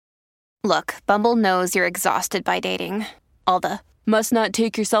Look, Bumble knows you're exhausted by dating. All the must not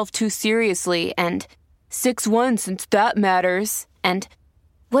take yourself too seriously and 6'1" since that matters. And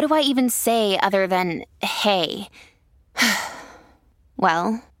what do I even say other than hey?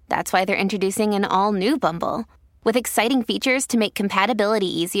 Well, that's why they're introducing an all-new Bumble with exciting features to make compatibility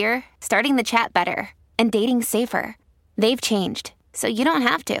easier, starting the chat better, and dating safer. They've changed, so you don't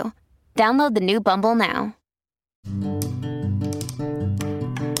have to. Download the new Bumble now.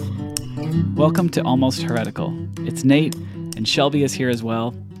 Welcome to Almost Heretical. It's Nate, and Shelby is here as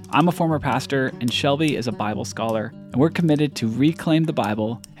well. I'm a former pastor, and Shelby is a Bible scholar, and we're committed to reclaim the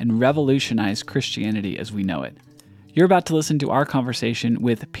Bible and revolutionize Christianity as we know it. You're about to listen to our conversation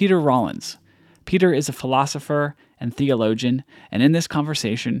with Peter Rollins. Peter is a philosopher and theologian, and in this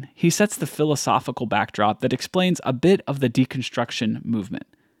conversation, he sets the philosophical backdrop that explains a bit of the Deconstruction movement.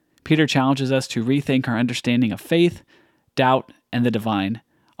 Peter challenges us to rethink our understanding of faith, doubt, and the divine,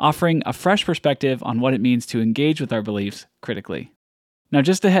 offering a fresh perspective on what it means to engage with our beliefs critically. Now,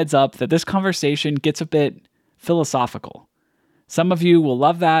 just a heads up that this conversation gets a bit philosophical. Some of you will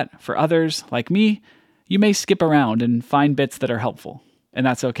love that. For others, like me, you may skip around and find bits that are helpful, and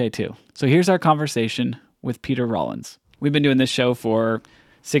that's okay too. So here's our conversation with Peter Rollins. We've been doing this show for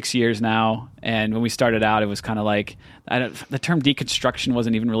 6 years now, and when we started out, it was kind of like, the term deconstruction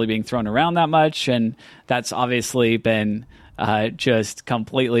wasn't even really being thrown around that much, and that's obviously been just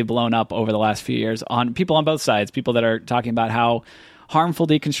completely blown up over the last few years on people on both sides, people that are talking about how harmful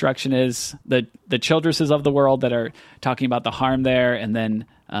deconstruction is, the Childresses of the world that are talking about the harm there, and then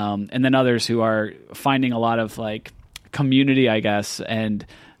others who are finding a lot of like community, I guess, and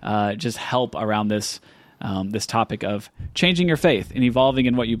just help around this topic of changing your faith and evolving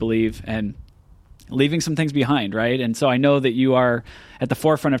in what you believe and leaving some things behind, right? And so I know that you are at the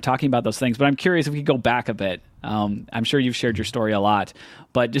forefront of talking about those things, but I'm curious if we could go back a bit. I'm sure you've shared your story a lot,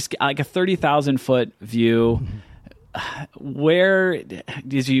 but just like a 30,000 foot view, where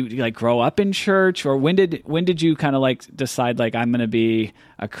did you like grow up in church, or when did you kind of like decide like I'm going to be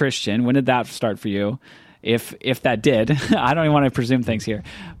a Christian? When did that start for you? If that did, I don't even want to presume things here,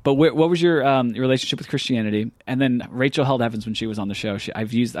 but what was your relationship with Christianity? And then Rachel held Evans, when she was on the show,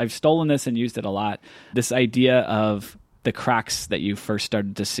 I've stolen this and used it a lot. This idea of the cracks that you first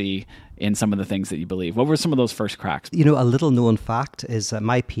started to see in some of the things that you believe. What were some of those first cracks? You know, a little known fact is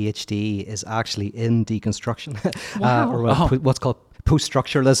my PhD is actually in deconstruction. Wow. Or what's called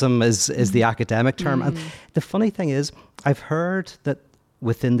post-structuralism is the academic term. And the funny thing is, I've heard that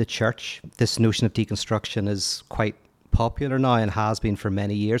within the church, this notion of deconstruction is quite popular now and has been for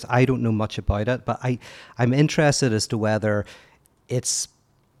many years. I don't know much about it, but I'm interested as to whether it's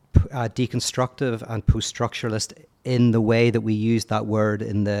deconstructive and post-structuralist in the way that we use that word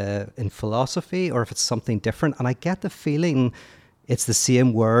in philosophy, or if it's something different. And I get the feeling it's the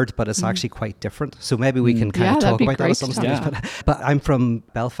same word, but it's actually quite different. So maybe we can kind of talk about that at some stage. Yeah. But I'm from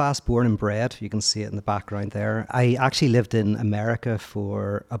Belfast, born and bred. You can see it in the background there. I actually lived in America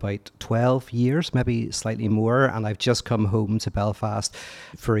for about 12 years, maybe slightly more. And I've just come home to Belfast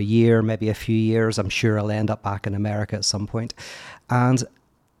for a year, maybe a few years. I'm sure I'll end up back in America at some point. And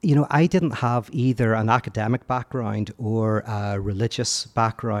you know, I didn't have either an academic background or a religious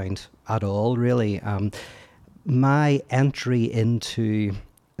background at all, really. My entry into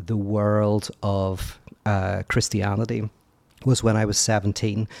the world of Christianity was when I was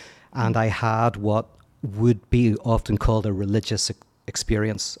 17, and I had what would be often called a religious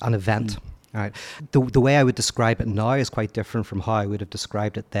experience, an event. Right. The way I would describe it now is quite different from how I would have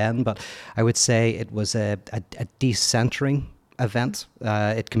described it then, but I would say it was a decentering event.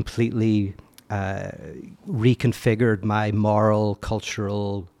 It completely reconfigured my moral,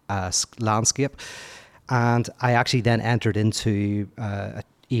 cultural landscape. And I actually then entered into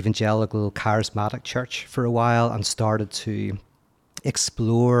evangelical charismatic church for a while and started to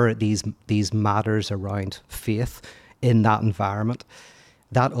explore these matters around faith in that environment.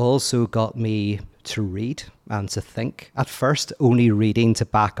 That also got me to read and to think. At first, only reading to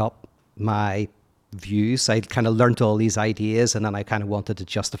back up my views. I kind of learned all these ideas, and then I kind of wanted to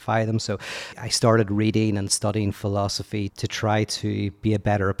justify them. So I started reading and studying philosophy to try to be a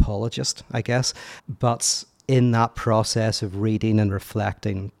better apologist, I guess. But in that process of reading and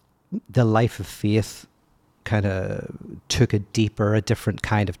reflecting, the life of faith kind of took a different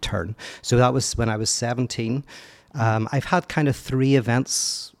kind of turn. So that was when I was 17. I've had kind of three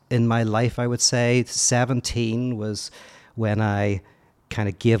events in my life, I would say. 17 was when I kind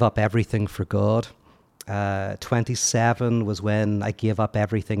of gave up everything for God. 27 was when I gave up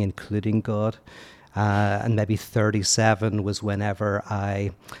everything, including God. And maybe 37 was whenever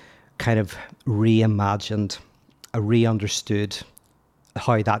I kind of reimagined, reunderstood,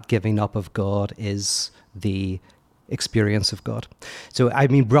 how that giving up of God is the experience of God. So, I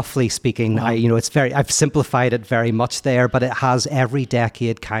mean, roughly speaking, Wow. I've simplified it very much there, but it has every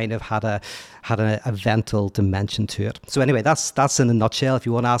decade kind of had a evental dimension to it. So anyway, that's in a nutshell. If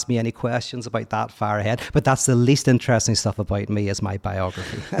you want to ask me any questions about that, far ahead. But that's the least interesting stuff about me is my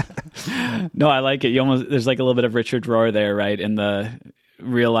biography. No, I like it. There's like a little bit of Richard Rohr there, right? In the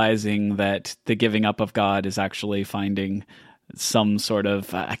realizing that the giving up of God is actually finding some sort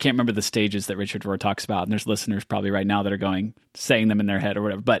of, I can't remember the stages that Richard Rohr talks about, and there's listeners probably right now that are saying them in their head or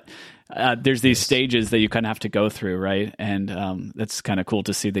whatever, but there's these stages that you kind of have to go through, right? And that's kind of cool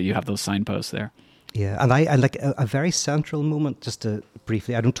to see that you have those signposts there. Yeah, and I like a very central moment, just to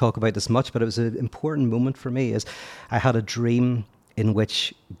briefly, I don't talk about this much, but it was an important moment for me, is I had a dream in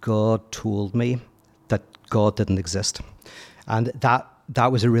which God told me that God didn't exist. And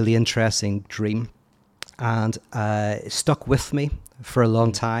that was a really interesting dream. And it stuck with me for a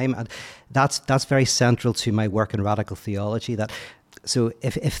long time. And that's very central to my work in radical theology. So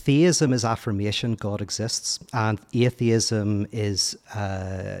if theism is affirmation, God exists, and atheism is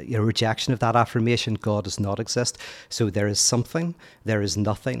rejection of that affirmation, God does not exist. So there is something, there is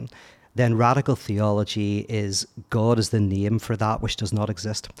nothing. Then radical theology is God is the name for that which does not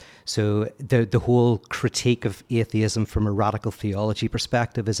exist. So the whole critique of atheism from a radical theology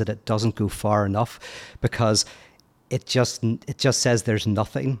perspective is that it doesn't go far enough, because it just says there's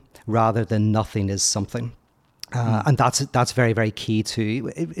nothing rather than nothing is something. And that's very, very key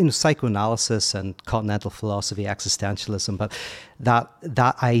to psychoanalysis and continental philosophy, existentialism. But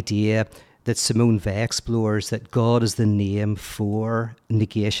that idea that Simone Weil explores, that God is the name for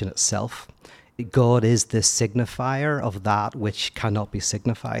negation itself. God is the signifier of that which cannot be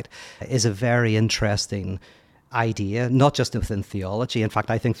signified, is a very interesting idea, not just within theology. In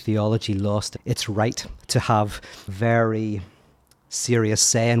fact, I think theology lost its right to have very serious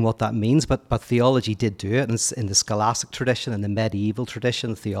say in what that means, but theology did do it. And in the scholastic tradition and the medieval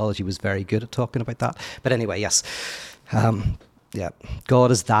tradition, theology was very good at talking about that. But anyway, yes. Yeah,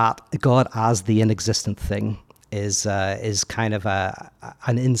 God is that. God as the inexistent thing is kind of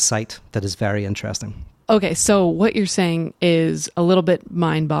an insight that is very interesting. Okay, so what you're saying is a little bit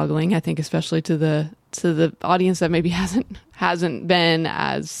mind-boggling, I think, especially to the audience that maybe hasn't been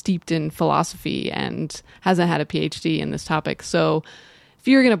as steeped in philosophy and hasn't had a PhD in this topic. So, if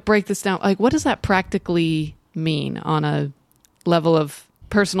you're going to break this down, like, what does that practically mean on a level of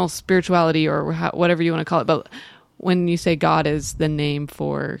personal spirituality or whatever you want to call it? But when you say God is the name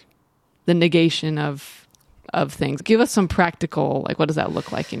for the negation of things, give us some practical, like, what does that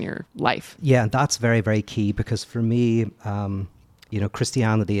look like in your life? Yeah, that's very, very key, because for me,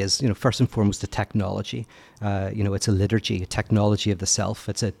 Christianity is, first and foremost a technology. It's a liturgy, a technology of the self.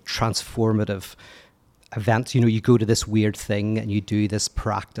 It's a transformative event. You go to this weird thing and you do this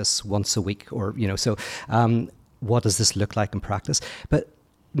practice once a week, or, so what does this look like in practice? But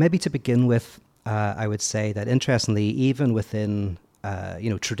maybe to begin with, I would say that, interestingly, even within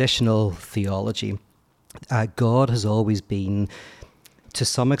traditional theology, God has always been, to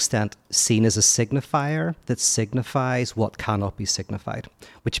some extent, seen as a signifier that signifies what cannot be signified,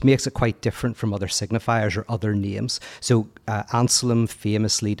 which makes it quite different from other signifiers or other names. So Anselm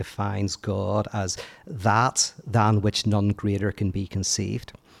famously defines God as that than which none greater can be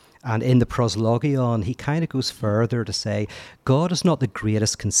conceived. And in the Proslogion, he kind of goes further to say, God is not the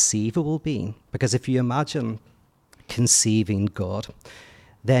greatest conceivable being, because if you imagine conceiving God,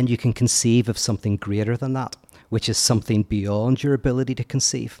 then you can conceive of something greater than that, which is something beyond your ability to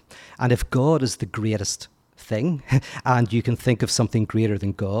conceive. And if God is the greatest thing, and you can think of something greater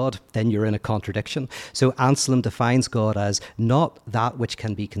than God, then you're in a contradiction. So Anselm defines God as not that which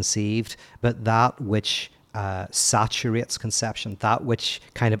can be conceived, but that which saturates conception, that which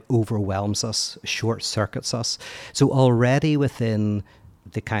kind of overwhelms us, short circuits us. So already within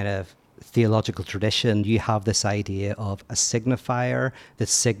the kind of theological tradition, you have this idea of a signifier that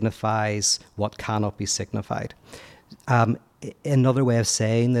signifies what cannot be signified. Another way of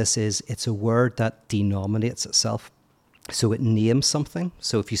saying this is it's a word that denominates itself. So it names something.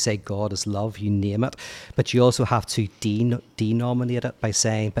 So if you say God is love, you name it. But you also have to denominate it by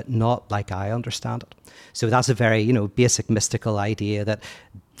saying, but not like I understand it. So that's a very, basic mystical idea that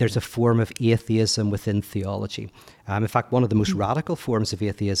there's a form of atheism within theology. In fact, one of the most radical forms of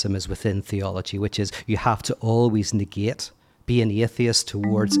atheism is within theology, which is you have to always negate, be an atheist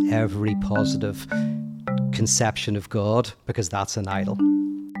towards every positive conception of God, because that's an idol.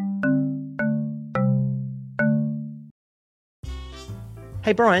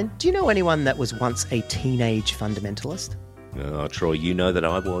 Hey Brian, do you know anyone that was once a teenage fundamentalist? Oh, Troy, you know that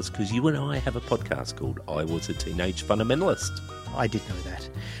I was, because you and I have a podcast called I Was a Teenage Fundamentalist. I did know that.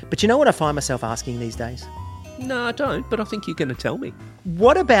 But you know what I find myself asking these days? No, I don't, but I think you're going to tell me.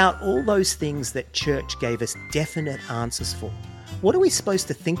 What about all those things that church gave us definite answers for? What are we supposed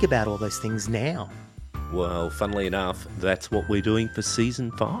to think about all those things now? Well, funnily enough, that's what we're doing for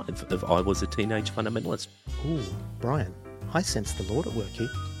Season 5 of I Was a Teenage Fundamentalist. Ooh, Brian, I sense the Lord at work here.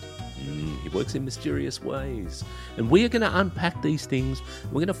 He works in mysterious ways. And we are going to unpack these things.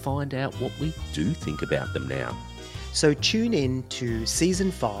 We're going to find out what we do think about them now. So tune in to Season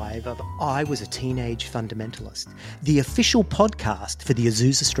 5 of I Was a Teenage Fundamentalist, the official podcast for the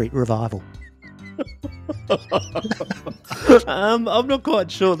Azusa Street Revival. I'm not quite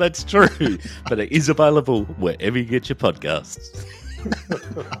sure that's true, but it is available wherever you get your podcasts.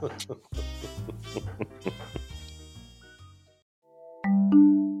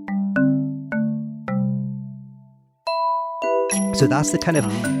 So that's the kind of,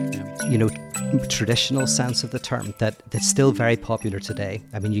 traditional sense of the term that's still very popular today.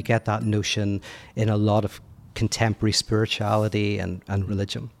 I mean, you get that notion in a lot of contemporary spirituality and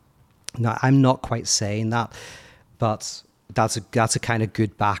religion. Now, I'm not quite saying that, but that's a kind of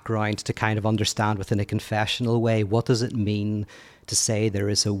good background to kind of understand within a confessional way, what does it mean to say there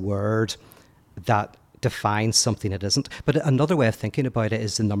is a word that defines something it isn't. But another way of thinking about it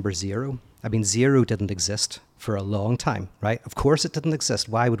is the number 0. I mean, 0 didn't exist for a long time, right? Of course it didn't exist.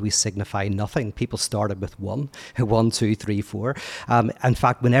 Why would we signify nothing? People started with 1, 1, 2, 3, 4. In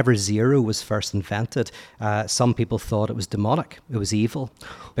fact, whenever 0 was first invented, some people thought it was demonic. It was evil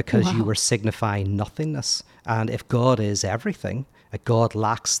because you were signifying nothingness. And if God is everything, God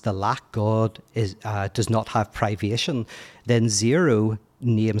lacks the lack, God does not have privation, then 0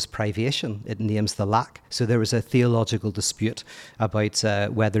 names privation, it names the lack. So there was a theological dispute about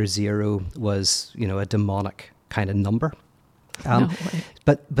whether 0 was, a demonic kind of number. No way.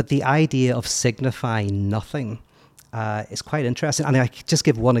 But the idea of signifying nothing is quite interesting. And I could just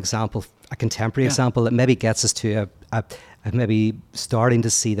give one example, a contemporary example that maybe gets us to maybe starting to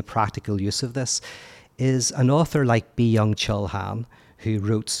see the practical use of this, is an author like Byung-Chul Han, who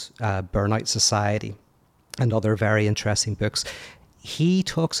wrote Burnout Society and other very interesting books. He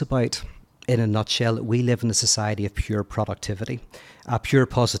talks about, in a nutshell, that we live in a society of pure productivity, pure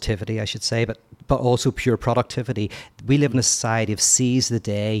positivity, I should say, but also pure productivity. We live in a society of seize the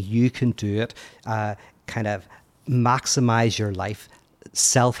day, you can do it, kind of maximize your life,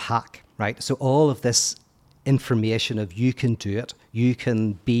 self-hack, right? So all of this information of you can do it, you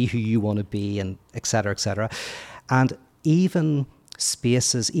can be who you want to be, and et cetera, et cetera. And even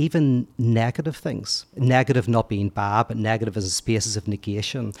spaces, even negative things, negative not being bad, but negative as spaces of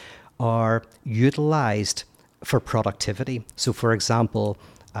negation, are utilized for productivity. So for example,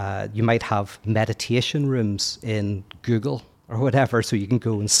 you might have meditation rooms in Google or whatever, so you can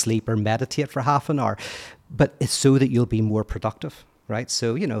go and sleep or meditate for half an hour, but it's so that you'll be more productive. Right.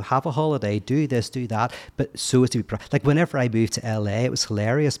 So, have a holiday, do this, do that, but so as to be, like whenever I moved to LA, it was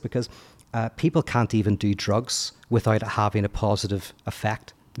hilarious because people can't even do drugs without it having a positive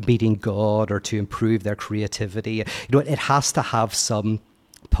effect, meeting God or to improve their creativity. It has to have some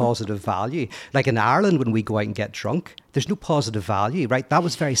positive value. Like in Ireland, when we go out and get drunk, there's no positive value, right? That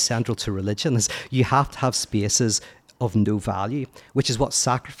was very central to religion, is you have to have spaces of no value, which is what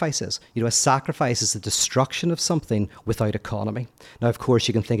sacrifice is. A sacrifice is the destruction of something without economy. Now, of course,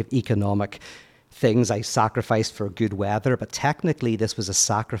 you can think of economic things. I sacrificed for good weather, but technically this was a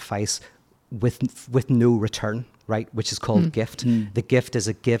sacrifice with no return, right? Which is called gift. The gift is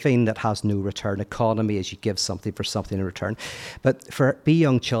a giving that has no return. Economy is you give something for something in return. But for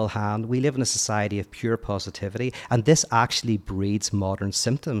Byung-Chul Han, we live in a society of pure positivity, and this actually breeds modern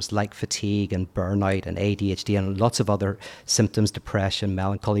symptoms like fatigue and burnout and ADHD and lots of other symptoms, depression,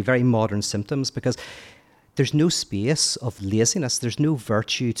 melancholy, very modern symptoms, because there's no space of laziness. There's no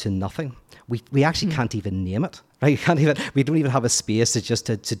virtue to nothing. We actually can't even name it, right? We don't even have a space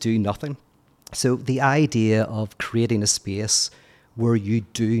to do nothing. So the idea of creating a space where you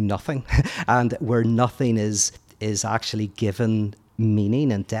do nothing and where nothing is actually given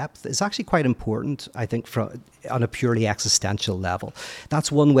meaning and depth is actually quite important, I think, on a purely existential level.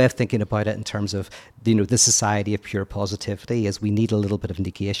 That's one way of thinking about it in terms of, the society of pure positivity, is we need a little bit of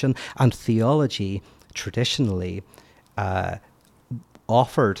negation. And theology traditionally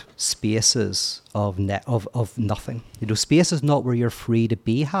offered spaces of nothing. Spaces not where you're free to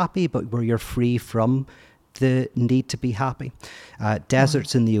be happy, but where you're free from the need to be happy.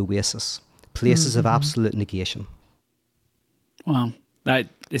 Deserts in the oasis, places of absolute negation. Wow.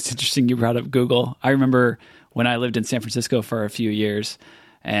 It's interesting you brought up Google. I remember when I lived in San Francisco for a few years,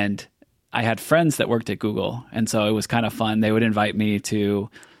 and I had friends that worked at Google. And so it was kind of fun. They would invite me to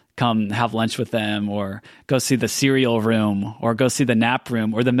come have lunch with them, or go see the cereal room, or go see the nap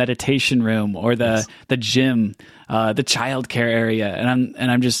room, or the meditation room, or the gym, the childcare area. And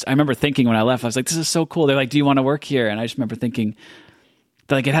I remember thinking when I left, I was like, this is so cool. They're like, do you want to work here? And I just remember thinking,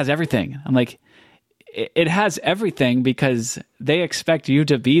 like, it has everything. I'm like, it has everything because they expect you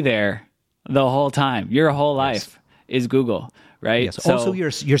to be there the whole time. Your whole life is Google. Right. Yes. Also, you're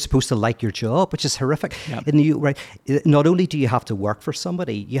supposed to like your job, which is horrific. Yep. Right. Not only do you have to work for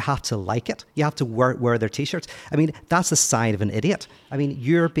somebody, you have to like it. You have to wear their T-shirts. I mean, that's a sign of an idiot. I mean,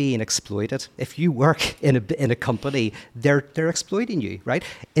 you're being exploited. If you work in a company, they're exploiting you. Right.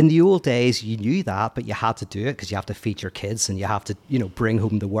 In the old days, you knew that, but you had to do it because you have to feed your kids and you have to, bring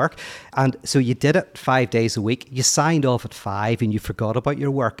home the work. And so you did it 5 days a week. You signed off at 5 and you forgot about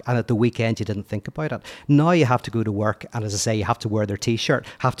your work. And at the weekend, you didn't think about it. Now you have to go to work. And as I say, you have to wear their T-shirt,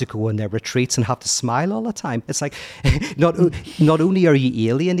 have to go on their retreats and have to smile all the time. It's like, not only are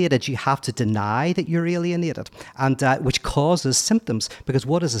you alienated, you have to deny that you're alienated, and which causes symptoms. Because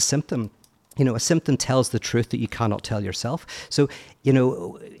what is a symptom? A symptom tells the truth that you cannot tell yourself. So,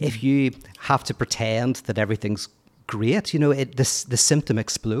 if you have to pretend that everything's great, the symptom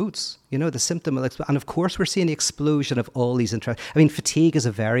explodes. The symptom will explode. And of course, we're seeing the explosion of all these fatigue is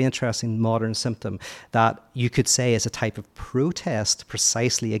a very interesting modern symptom that you could say is a type of protest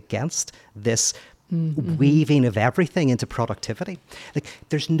precisely against this weaving of everything into productivity. Like,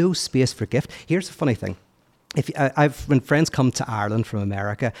 there's no space for gift. Here's the funny thing. When friends come to Ireland from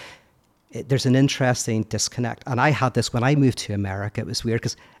America, there's an interesting disconnect. And I had this when I moved to America. It was weird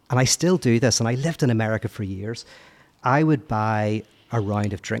and I still do this, and I lived in America for years. I would buy a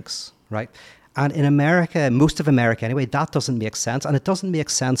round of drinks, right? And in America, most of America anyway, that doesn't make sense. And it doesn't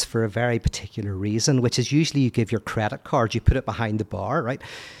make sense for a very particular reason, which is usually you give your credit card, you put it behind the bar, right?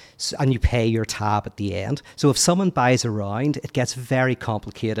 And you pay your tab at the end. So if someone buys a round, it gets very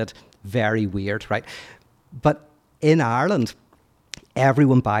complicated, very weird, right? But in Ireland,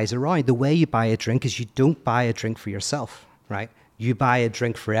 everyone buys a round. The way you buy a drink is you don't buy a drink for yourself, right? You buy a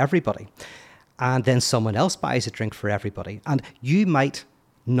drink for everybody. And then someone else buys a drink for everybody. And you might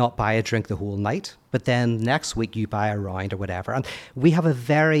not buy a drink the whole night, but then next week you buy a round or whatever. And we have a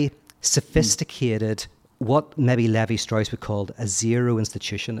very sophisticated, what maybe Levi-Strauss would call a zero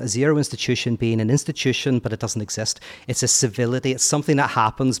institution. A zero institution being an institution, but it doesn't exist. It's a civility. It's something that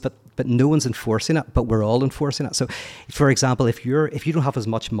happens, but no one's enforcing it, but we're all enforcing it. So, for example, if you don't have as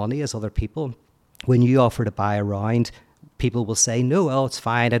much money as other people, when you offer to buy a round, people will say, no, it's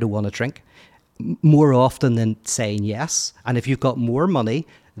fine, I don't want to drink, more often than saying yes. And if you've got more money,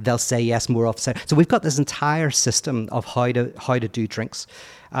 they'll say yes more often. So we've got this entire system of how to do drinks.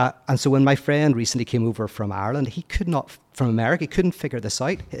 And so when my friend recently came over from Ireland, from America, he couldn't figure this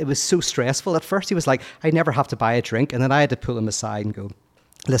out. It was so stressful. At first he was like, I never have to buy a drink. And then I had to pull him aside and go,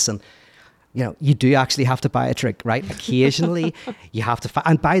 listen, you do actually have to buy a drink, right? Occasionally you have to.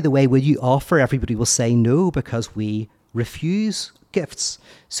 And by the way, when you offer, everybody will say no because we refuse gifts.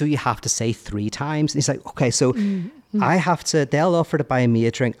 So you have to say 3 times. And he's like, okay, so they'll offer to buy me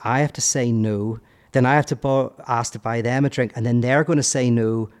a drink. I have to say no. Then I have to ask to buy them a drink. And then they're going to say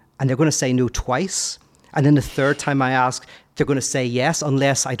no. And they're going to say no twice. And then the third time I ask, they're going to say yes,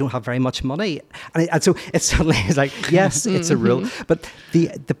 unless I don't have very much money. And so it's like, yes, it's a rule. But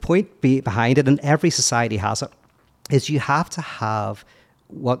the point behind it, and every society has it, is you have to have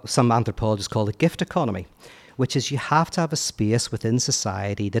what some anthropologists call the gift economy, which is you have to have a space within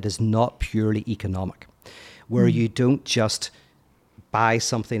society that is not purely economic, where you don't just buy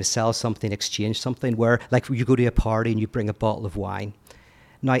something, sell something, exchange something, where like you go to a party and you bring a bottle of wine.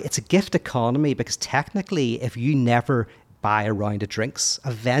 Now, it's a gift economy because technically if you never buy a round of drinks,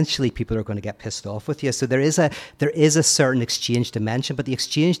 eventually people are going to get pissed off with you. So there is a certain exchange dimension, but the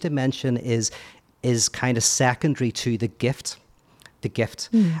exchange dimension is kind of secondary to the gift.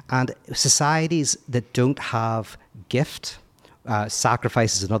 And societies that don't have gift,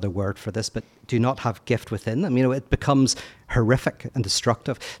 sacrifice is another word for this, but do not have gift within them, it becomes horrific and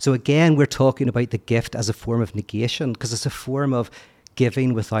destructive. So again, we're talking about the gift as a form of negation because it's a form of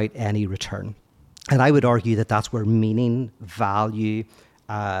giving without any return. And I would argue that that's where meaning, value,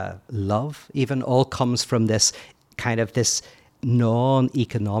 love even all comes from, this kind of this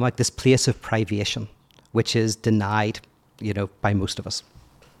non-economic, this place of privation, which is denied by most of us.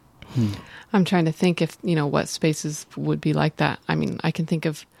 I'm trying to think if, what spaces would be like that. I mean,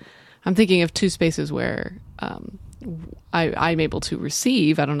 I'm thinking of 2 spaces where I'm able to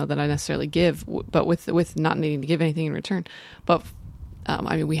receive. I don't know that I necessarily give, but with not needing to give anything in return. But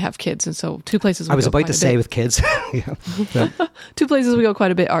we have kids, and so 2 places I was about to say with kids. Yeah. 2 places we go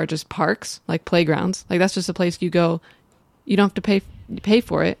quite a bit are just parks, like playgrounds. Like that's just a place you go. You don't have to pay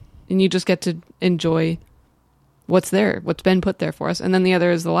for it. and you just get to enjoy what's there, what's been put there for us. And then the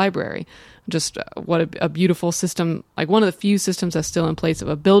other is the library. Just what a beautiful system, like one of the few systems that's still in place of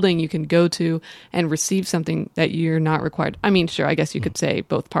a building you can go to and receive something that you're not required. I mean, sure, I guess you could say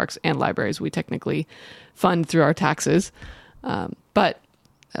both parks and libraries we technically fund through our taxes. But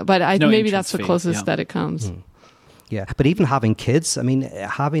maybe that's the closest that it comes. Yeah, but even having kids, I mean,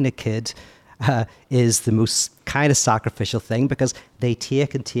 having a kid is the most kind of sacrificial thing, because they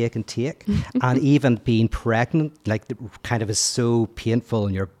take and take and take. And even being pregnant, like, kind of is so painful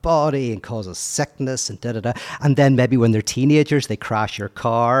in your body and causes sickness and da-da-da. And then maybe when they're teenagers, they crash your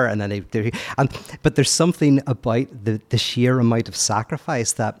car, and then but there's something about the sheer amount of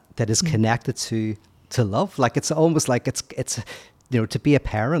sacrifice that is connected to love. Like, it's almost like it's you know, to be a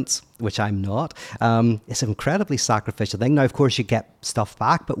parent, which I'm not, it's an incredibly sacrificial thing. Now, of course, you get stuff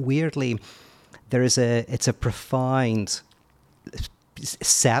back, but weirdly, it's a profound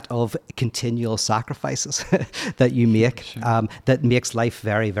set of continual sacrifices that you make, that makes life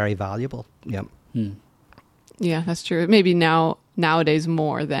very, very valuable. Yeah. Yeah, that's true. Maybe nowadays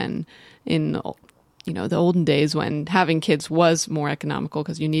more than in, you know, the olden days when having kids was more economical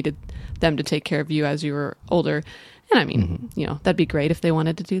because you needed them to take care of you as you were older. And I mean, you know, that'd be great if they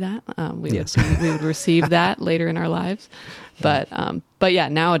wanted to do that. We would receive that later in our lives. But yeah,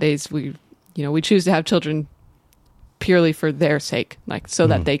 nowadays we choose to have children purely for their sake, like so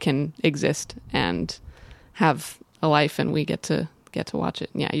that they can exist and have a life, and we get to watch it.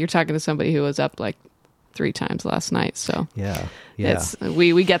 And yeah, you're talking to somebody who was up like 3 times last night, so yeah. It's,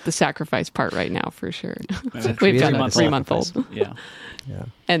 we get the sacrifice part right now for sure. We've got a 3-month-old, yeah,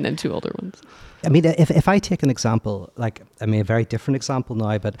 and then 2 older ones. I mean, if I take an example, like, I mean, a very different example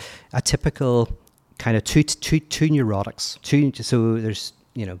now, but a typical kind of two neurotics. So there's,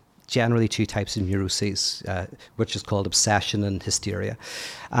 you know, generally 2 types of neuroses, which is called obsession and hysteria.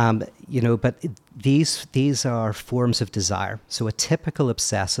 You know, but these are forms of desire. So a typical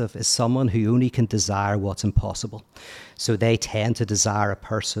obsessive is someone who only can desire what's impossible. So they tend to desire a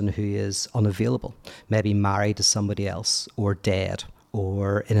person who is unavailable, maybe married to somebody else, or dead,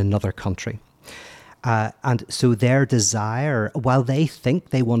 or in another country. And so their desire, while they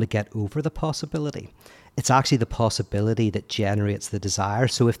think they want to get over the possibility, it's actually the possibility that generates the desire.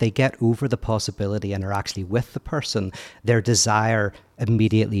 So if they get over the possibility and are actually with the person, their desire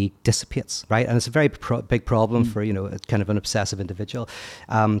immediately dissipates, right? And it's a very big problem for, you know, kind of an obsessive individual.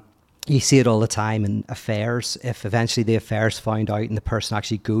 You see it all the time in affairs. If eventually the affair is found out and the person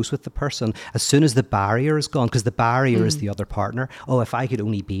actually goes with the person, as soon as the barrier is gone, because the barrier is the other partner. Oh, if I could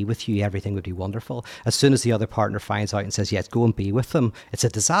only be with you, everything would be wonderful. As soon as the other partner finds out and says, yes, go and be with them, it's a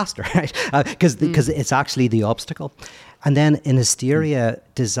disaster, right? Because it's actually the obstacle. And then in hysteria,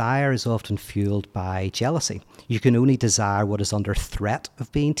 desire is often fueled by jealousy. You can only desire what is under threat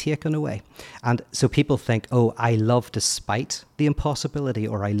of being taken away. And so people think, oh, I love despite the impossibility,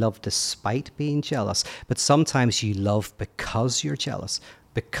 or I love despite being jealous. But sometimes you love because you're jealous,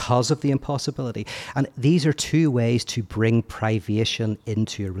 because of the impossibility. And these are 2 ways to bring privation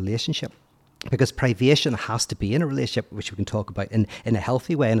into a relationship. Because privation has to be in a relationship, which we can talk about in a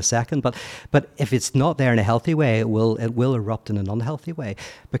healthy way in a second. But if it's not there in a healthy way, it will erupt in an unhealthy way.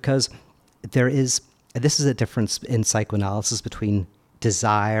 Because this is a difference in psychoanalysis between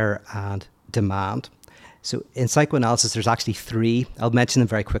desire and demand. So in psychoanalysis, there's actually 3. I'll mention them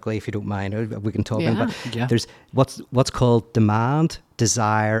very quickly if you don't mind. We can talk about. Yeah. There's what's called demand,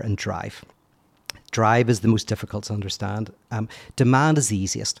 desire, and drive. Drive is the most difficult to understand. Demand is the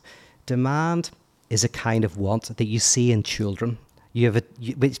easiest. Demand is a kind of want that you see in children.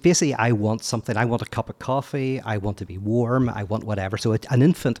 It's basically, I want something. I want a cup of coffee. I want to be warm. I want whatever. So an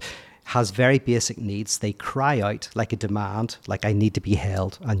infant has very basic needs. They cry out like a demand, like I need to be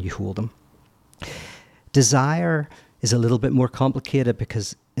held, and you hold them. Desire is a little bit more complicated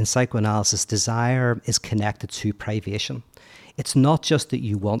because in psychoanalysis, desire is connected to privation. It's not just that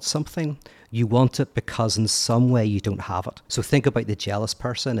you want something, you want it because in some way you don't have it. So think about the jealous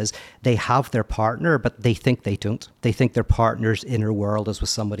person is they have their partner, but they think they don't. They think their partner's inner world is with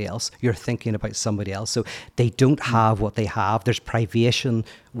somebody else. You're thinking about somebody else. So they don't have what they have. There's privation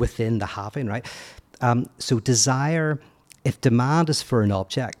within the having, right? So desire, if demand is for an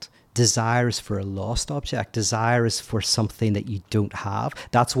object, desire is for a lost object. Desire is for something that you don't have.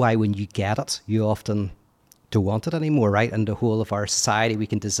 That's why when you get it, you often don't want it anymore, right? And the whole of our society, we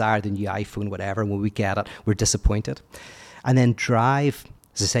can desire the new iPhone, whatever, and when we get it, we're disappointed. And then drive,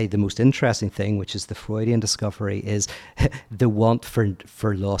 as I say, the most interesting thing, which is the Freudian discovery, is the want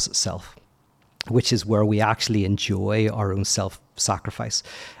for loss itself. which is where we actually enjoy our own self-sacrifice,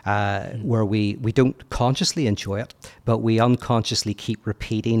 where we don't consciously enjoy it, but we unconsciously keep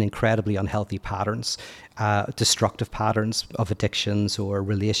repeating incredibly unhealthy patterns, destructive patterns of addictions or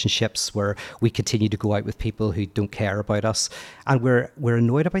relationships where we continue to go out with people who don't care about us. And we're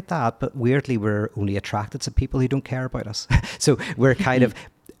annoyed about that, but weirdly, we're only attracted to people who don't care about us. So we're kind of...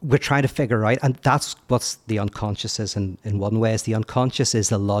 We're trying to figure out, and that's what the unconscious is in one way, is the unconscious is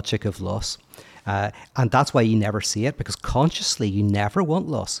the logic of loss. And that's why you never see it, because consciously you never want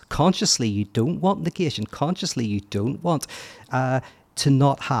loss. Consciously you don't want negation. Consciously you don't want to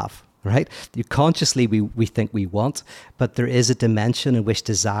not have, right? Consciously we think we want, but there is a dimension in which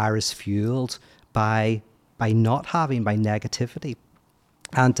desire is fueled by not having, by negativity.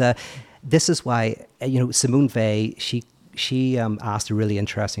 And this is why, Simone Weil, she asked a really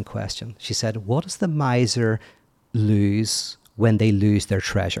interesting question. She said, what does the miser lose when they lose their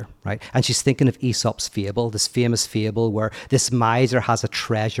treasure, right? And she's thinking of Aesop's fable, this famous fable where this miser has a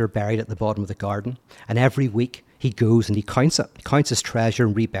treasure buried at the bottom of the garden. And every week he goes and he counts it, counts his treasure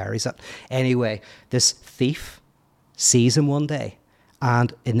and reburies it. Anyway, this thief sees him one day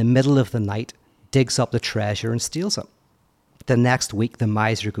and in the middle of the night digs up the treasure and steals it. The next week, the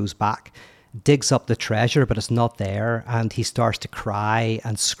miser goes back, digs up the treasure, but it's not there, and he starts to cry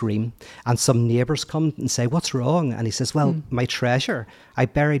and scream. And some neighbours come and say, what's wrong? And he says, well, my treasure. I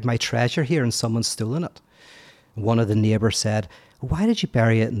buried my treasure here and someone's stolen it. One of the neighbours said, why did you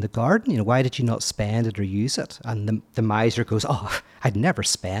bury it in the garden? Why did you not spend it or use it? And the miser goes, I'd never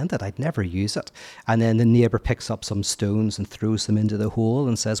spend it. I'd never use it. And then the neighbour picks up some stones and throws them into the hole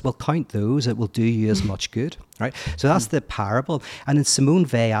and says, well, count those. It will do you as much good, right? So that's the parable. And then Simone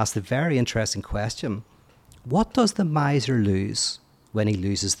Weil asked a very interesting question. What does the miser lose when he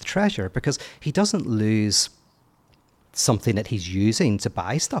loses the treasure? Because he doesn't lose something that he's using to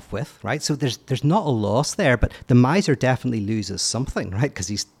buy stuff with, right? So there's not a loss there, but the miser definitely loses something, right? Because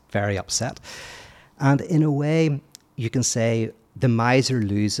he's very upset. And in a way, you can say the miser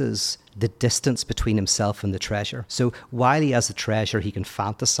loses the distance between himself and the treasure. So while he has the treasure, he can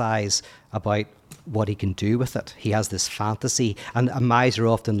fantasize about what he can do with it. He has this fantasy, and a miser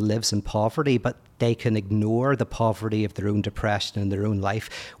often lives in poverty, but they can ignore the poverty of their own depression in their own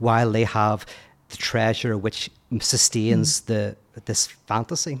life while they have the treasure which sustains this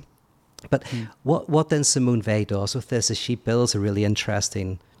fantasy. But what then Simone Weil does with this is she builds a really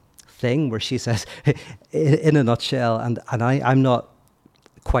interesting thing where she says, in a nutshell, and I'm not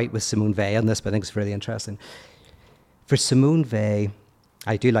quite with Simone Weil on this, but I think it's really interesting. For Simone Weil,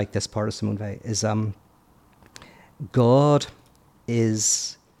 I do like this part of Simone Weil, is God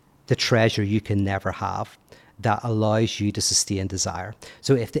is the treasure you can never have that allows you to sustain desire.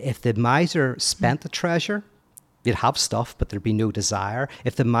 So if the miser spent the treasure, they'd have stuff, but there'd be no desire.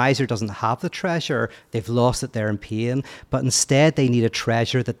 If the miser doesn't have the treasure, they've lost it, they're in pain. But instead, they need a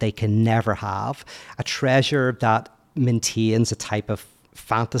treasure that they can never have, a treasure that maintains a type of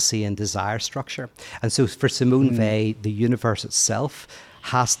fantasy and desire structure. And so for Simone Weil, the universe itself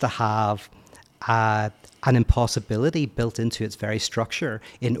has to have an impossibility built into its very structure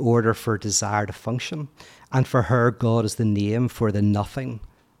in order for desire to function. And for her, God is the name for the nothing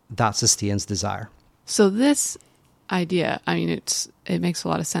that sustains desire. So this idea, I mean, it makes a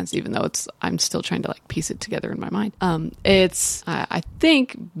lot of sense, even though I'm still trying to piece it together in my mind. It's, I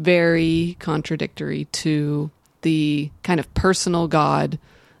think, very contradictory to the kind of personal God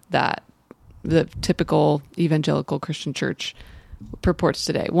that the typical evangelical Christian church purports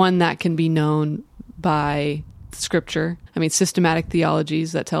today. One that can be known by Scripture. I mean, systematic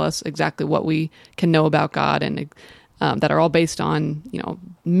theologies that tell us exactly what we can know about God, and that are all based on,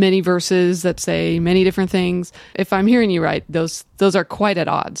 many verses that say many different things. If I'm hearing you right, those are quite at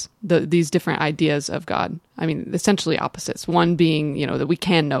odds, these different ideas of God. I mean, essentially opposites. One being, that we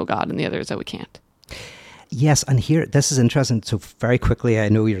can know God, and the other is that we can't. Yes, and here, this is interesting. So very quickly, I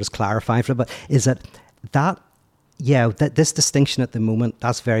know you're just clarifying for it, but is that this distinction at the moment,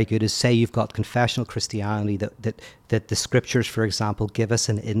 that's very good, is say you've got confessional Christianity, that the scriptures, for example, give us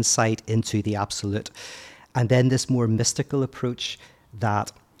an insight into the absolute. And then this more mystical approach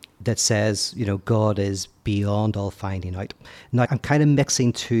that says, God is beyond all finding out. Now, I'm kind of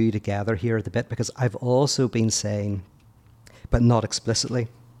mixing two together here a bit, because I've also been saying, but not explicitly,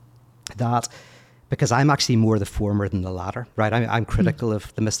 that because I'm actually more the former than the latter, right? I'm critical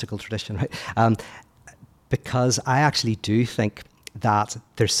of the mystical tradition, right? Because I actually do think that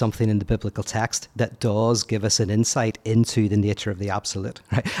there's something in the biblical text that does give us an insight into the nature of the absolute,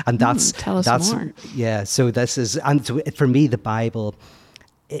 right? And tell us more. Yeah. So this is, and so for me, the Bible,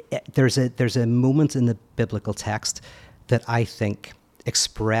 there's a moment in the biblical text that I think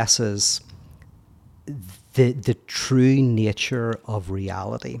expresses the true nature of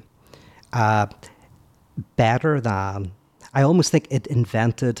reality better than, I almost think it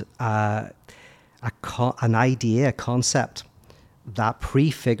invented an idea, a concept that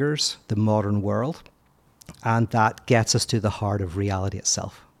prefigures the modern world and that gets us to the heart of reality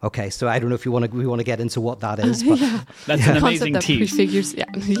itself. Okay, so I don't know if we want to get into what that is, but That's an amazing Concept that tease. prefigures,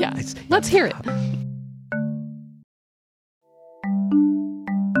 yeah. Let's hear it.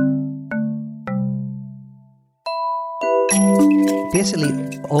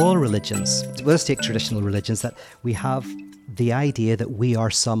 basically all religions, let's take traditional religions, that we have the idea that we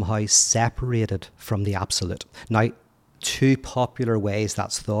are somehow separated from the absolute. Now, two popular ways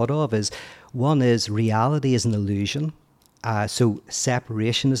that's thought of is, one is reality is an illusion. So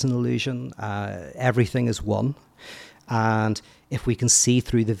separation is an illusion. Everything is one. And if we can see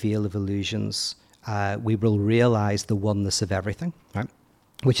through the veil of illusions, we will realize the oneness of everything, right?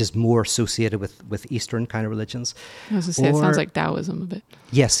 Which is more associated with Eastern kind of religions. I was going to say, it sounds like Taoism a bit.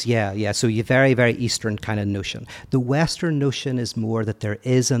 Yes, yeah. So you very, very Eastern kind of notion. The Western notion is more that there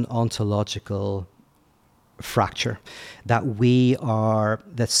is an ontological fracture, that we are,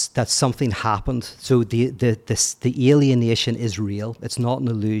 that something happened. So the alienation is real. It's not an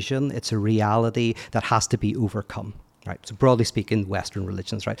illusion. It's a reality that has to be overcome. Right. So broadly speaking, Western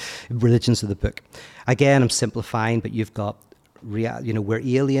religions, right? Religions of the book. Again, I'm simplifying, but you've got we're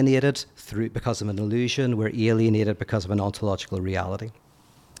alienated because of an illusion. We're alienated because of an ontological reality.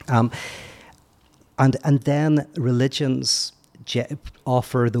 And then religions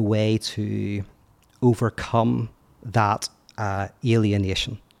offer the way to overcome that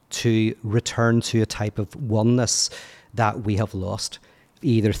alienation, to return to a type of oneness that we have lost,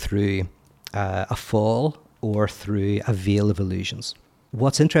 either through a fall or through a veil of illusions.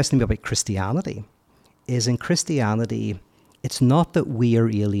 What's interesting about Christianity is, in Christianity, it's not that we are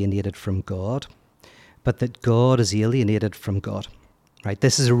alienated from God, but that God is alienated from God, right?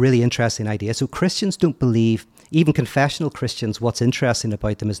 This is a really interesting idea. So Christians don't believe, even confessional Christians, what's interesting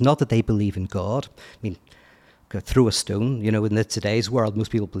about them is not that they believe in God. I mean, throw a stone, in today's world, most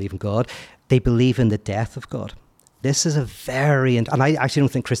people believe in God. They believe in the death of God. This is a very, and I actually don't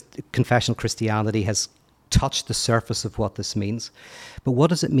think confessional Christianity has touched the surface of what this means. But what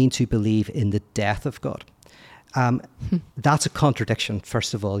does it mean to believe in the death of God? That's a contradiction,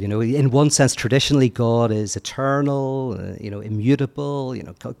 first of all. In one sense, traditionally, God is eternal, immutable,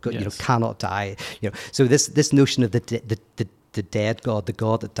 Yes. cannot die. So this notion of the dead God, the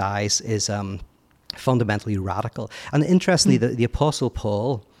God that dies, is fundamentally radical. And interestingly, the Apostle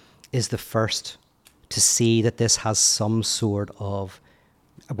Paul is the first to see that this has some sort of,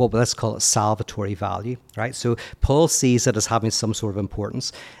 well, let's call it salvatory value, right? So Paul sees it as having some sort of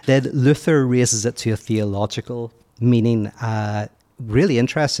importance. Then Luther raises it to a theological meaning, really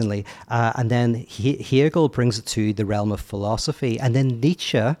interestingly. And then Hegel brings it to the realm of philosophy. And then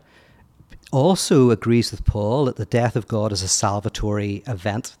Nietzsche also agrees with Paul that the death of God is a salvatory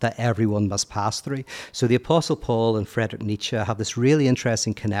event that everyone must pass through. So the Apostle Paul and Friedrich Nietzsche have this really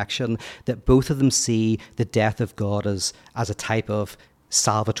interesting connection, that both of them see the death of God as a type of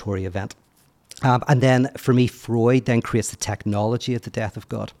salvatory event. And then for me, Freud then creates the technology of the death of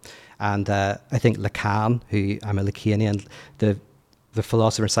God. And I think Lacan, who I'm a Lacanian, the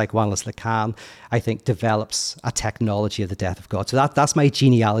philosopher and psychoanalyst Lacan, I think develops a technology of the death of God. So that's my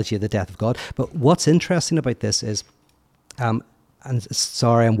genealogy of the death of God. But what's interesting about this is, and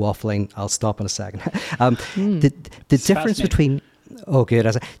sorry I'm waffling, I'll stop in a second. The difference between,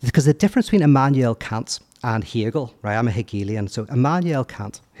 because the difference between Immanuel Kant and Hegel, right? I'm a Hegelian. So Immanuel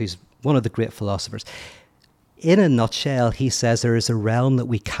Kant, who's one of the great philosophers, in a nutshell, he says there is a realm that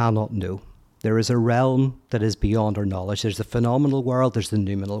we cannot know. There is a realm that is beyond our knowledge. There's the phenomenal world, there's the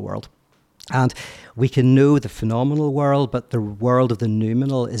noumenal world. And we can know the phenomenal world, but the world of the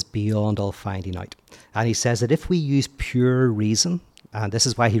noumenal is beyond all finding out. And he says that if we use pure reason, and this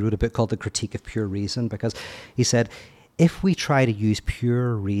is why he wrote a book called The Critique of Pure Reason, because he said, if we try to use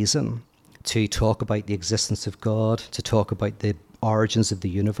pure reason to talk about the existence of God, to talk about the origins of the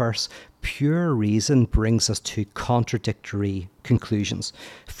universe, pure reason brings us to contradictory conclusions.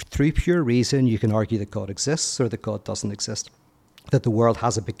 Through pure reason, you can argue that God exists or that God doesn't exist, that the world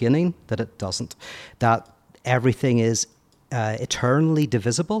has a beginning, that it doesn't, that everything is eternally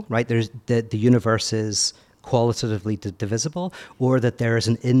divisible, right? There's the universe is qualitatively divisible, or that there is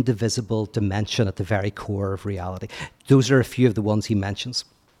an indivisible dimension at the very core of reality. Those are a few of the ones he mentions.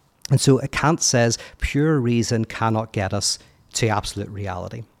 And so Kant says pure reason cannot get us to absolute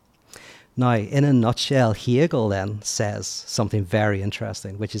reality. Now, in a nutshell, Hegel then says something very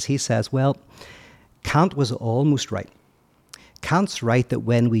interesting, which is he says, well, Kant was almost right. Kant's right that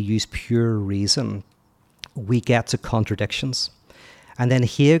when we use pure reason, we get to contradictions. And then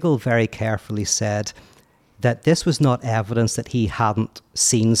Hegel very carefully said that this was not evidence that he hadn't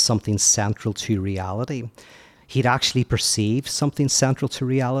seen something central to reality. He'd actually perceived something central to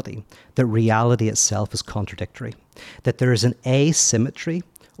reality, that reality itself is contradictory, that there is an asymmetry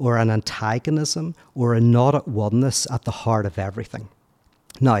or an antagonism or a not at oneness at the heart of everything.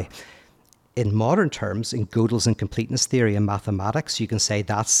 Now, in modern terms, in Gödel's incompleteness theory in mathematics, you can say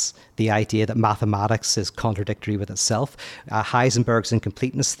that's the idea that mathematics is contradictory with itself. Heisenberg's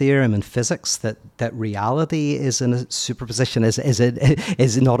incompleteness theorem in physics, that reality is in a superposition,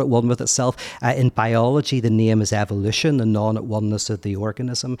 is not at one with itself. In biology, the name is evolution, the non-at-oneness of the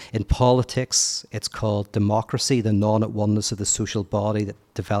organism. In politics, it's called democracy, the non-at-oneness of the social body that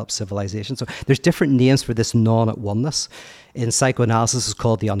develops civilization. So there's different names for this non-at-oneness. In psychoanalysis, it's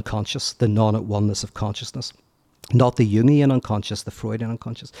called the unconscious, the non-at-oneness of consciousness. Not the Jungian unconscious, the Freudian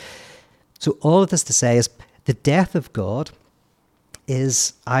unconscious. So all of this to say is the death of God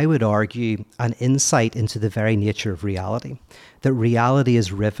is, I would argue, an insight into the very nature of reality, that reality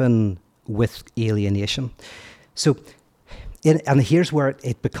is riven with alienation. So, and here's where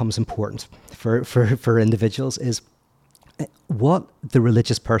it becomes important for individuals, is what the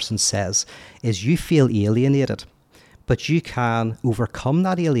religious person says is you feel alienated, but you can overcome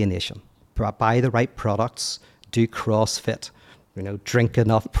that alienation, buy the right products, do CrossFit, drink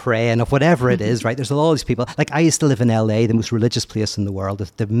enough, pray enough, whatever it is, right? There's all these people. Like, I used to live in LA, the most religious place in the world,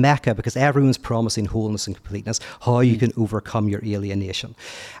 the Mecca, because everyone's promising wholeness and completeness, how you can overcome your alienation.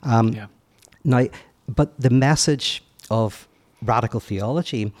 Now, but the message of radical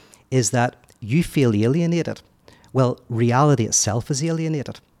theology is that you feel alienated. Well, reality itself is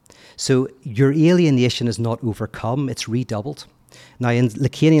alienated. So your alienation is not overcome, it's redoubled. Now, in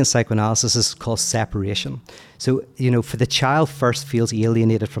Lacanian psychoanalysis, this is called separation. So, for the child first feels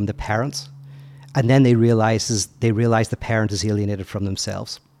alienated from the parent, and then they realize the parent is alienated from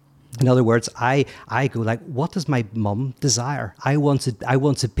themselves. In other words, I go like, what does my mum desire? I want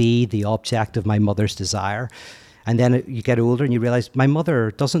to be the object of my mother's desire. And then you get older and you realize my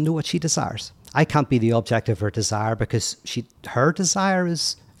mother doesn't know what she desires. I can't be the object of her desire because her desire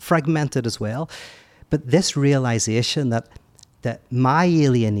is fragmented as well. But this realization that my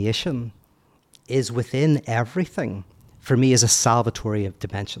alienation is within everything, for me, is a salvatory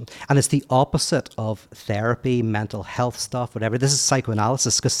dimension. And it's the opposite of therapy, mental health stuff, whatever. This is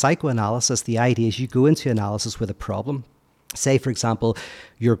psychoanalysis, because psychoanalysis, the idea is you go into analysis with a problem. Say, for example,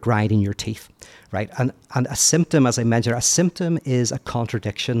 you're grinding your teeth, right? And a symptom, as I mentioned, a symptom is a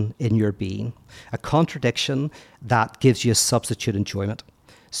contradiction in your being, a contradiction that gives you a substitute enjoyment.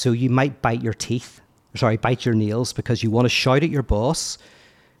 So you might bite your nails because you want to shout at your boss,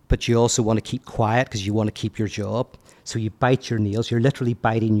 but you also want to keep quiet because you want to keep your job. So you bite your nails. You're literally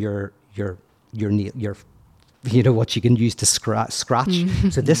biting your nail, what you can use to scratch.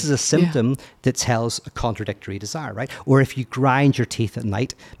 So this is a symptom that tells a contradictory desire, right? Or if you grind your teeth at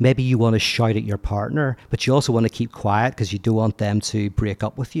night, maybe you want to shout at your partner, but you also want to keep quiet because you don't want them to break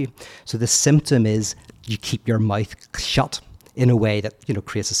up with you. So the symptom is you keep your mouth shut in a way that,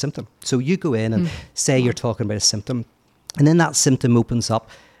 creates a symptom. So you go in and say you're talking about a symptom, and then that symptom opens up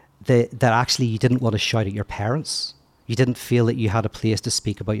that actually you didn't want to shout at your parents. You didn't feel that you had a place to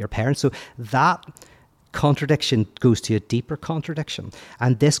speak about your parents. So that contradiction goes to a deeper contradiction,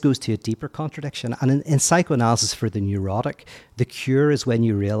 and this goes to a deeper contradiction. And in psychoanalysis for the neurotic, the cure is when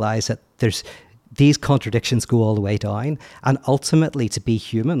you realize that these contradictions go all the way down, and ultimately to be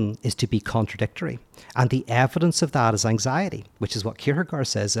human is to be contradictory. And the evidence of that is anxiety, which is what Kierkegaard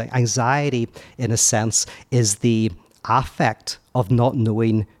says. Anxiety, in a sense, is the affect of not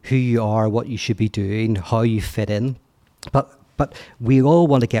knowing who you are, what you should be doing, how you fit in. But we all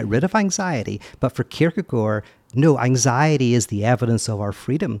want to get rid of anxiety. But for Kierkegaard, no, anxiety is the evidence of our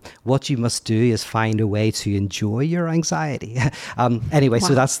freedom. What you must do is find a way to enjoy your anxiety. Anyway, wow.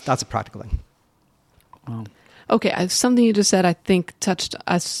 So that's a practical thing. Wow. Okay, something you just said, I think, touched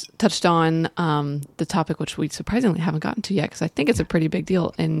on the topic which we surprisingly haven't gotten to yet, because I think it's a pretty big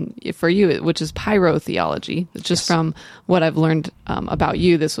deal for you, which is pyrotheology. Just from what I've learned about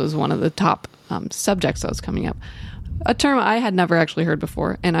you, this was one of the top subjects that was coming up. A term I had never actually heard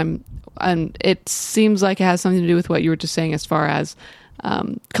before, and it seems like it has something to do with what you were just saying as far as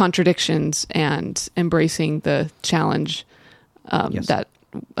contradictions and embracing the challenge that.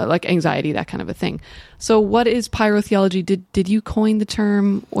 Like anxiety, that kind of a thing. So what is pyrotheology? Did you coin the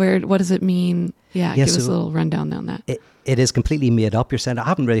term? What does it mean? Give us a little rundown on that. It is completely made up. You're saying, I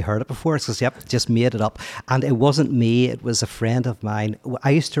haven't really heard it before. It's because, just made it up. And it wasn't me. It was a friend of mine.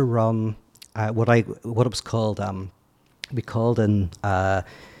 I used to run what it was called, we called in, what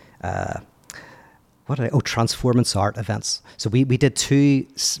transformance art events. So we do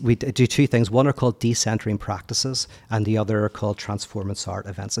two things. One are called decentering practices, and the other are called transformance art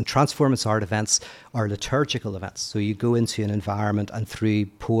events. And transformance art events are liturgical events. So you go into an environment, and through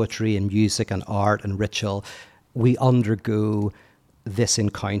poetry and music and art and ritual, we undergo this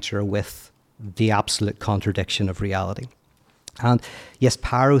encounter with the absolute contradiction of reality. And yes,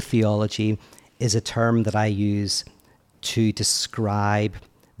 parotheology is a term that I use to describe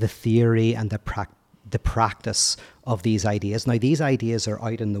the theory and the practice of these ideas. Now, these ideas are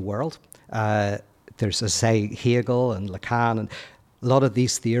out in the world. There's, as I say, Hegel and Lacan, and a lot of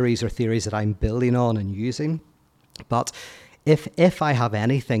these theories are theories that I'm building on and using. But if I have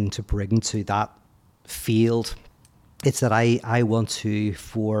anything to bring to that field, it's that I want to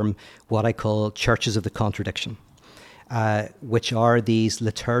form what I call churches of the contradiction, which are these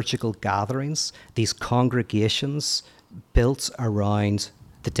liturgical gatherings, these congregations built around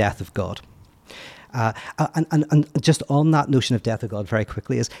the death of God. And just on that notion of death of God very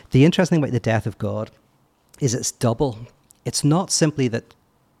quickly, is the interesting thing about the death of God is it's double. It's not simply that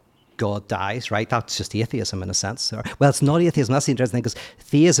God dies, right? That's just atheism in a sense. Well, it's not atheism. That's the interesting thing, because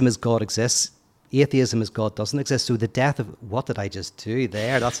theism is God exists. Atheism is God doesn't exist. So the death of, what did I just do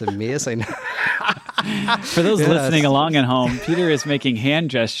there? That's amazing. For those listening along at home, Peter is making hand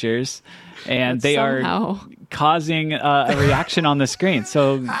gestures, and they are causing a reaction on the screen.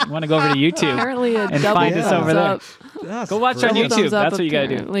 So you want to go over to YouTube and find us over there. Go watch on YouTube. That's what you got to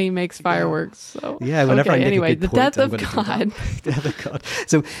do. Apparently makes fireworks. So. Yeah, whenever I make anyway, a good the point, death of God. Death of God.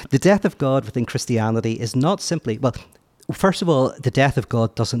 So the death of God within Christianity is not simply, well, first of all, the death of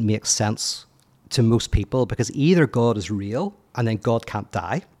God doesn't make sense to most people, because either God is real and then God can't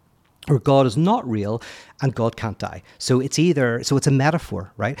die, or God is not real and God can't die. So it's a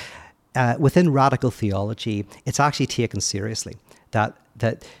metaphor, right? Within radical theology, it's actually taken seriously that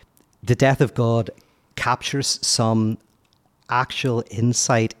the death of God captures some actual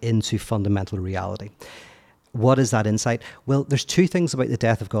insight into fundamental reality. What is that insight? Well, there's two things about the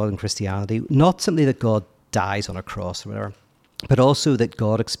death of God in Christianity. Not simply that God dies on a cross or whatever, but also that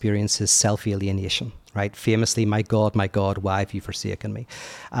God experiences self-alienation, right? Famously, my God, why have you forsaken me?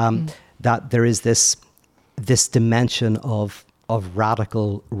 That there is this dimension of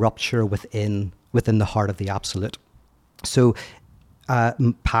radical rupture within the heart of the absolute. So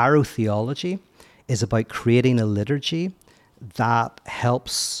parotheology is about creating a liturgy that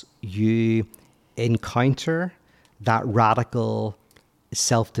helps you encounter that radical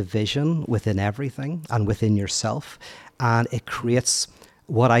self-division within everything and within yourself. And it creates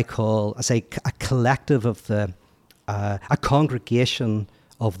what I call, a collective of a congregation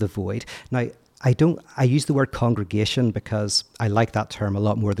of the void. Now, I use the word congregation because I like that term a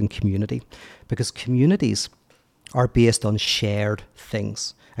lot more than community, because communities are based on shared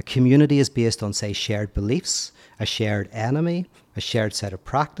things. A community is based on, say, shared beliefs, a shared enemy, a shared set of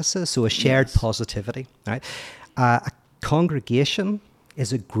practices, so a shared positivity, right? A congregation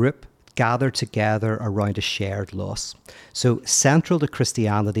is a group gathered together around a shared loss. So central to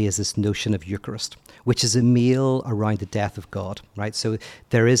Christianity is this notion of Eucharist, which is a meal around the death of God, right? So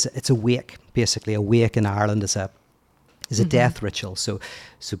it's a wake, basically. A wake in Ireland is a death ritual. So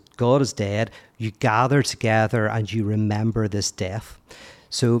God is dead, you gather together and you remember this death.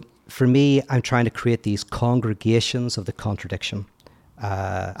 So for me, I'm trying to create these congregations of the contradiction.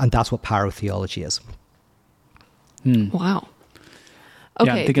 And that's what parotheology is. Wow.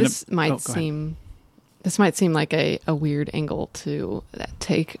 Okay, Yeah, this might seem like a weird angle to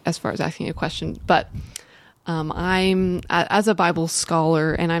take as far as asking a question, but I'm, as a Bible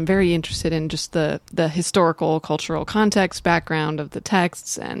scholar, and I'm very interested in just the historical, cultural context, background of the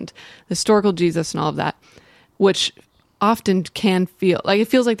texts, and the historical Jesus and all of that, which often can feel like, it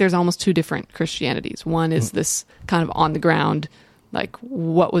feels like there's almost two different Christianities. One is this kind of on the ground, like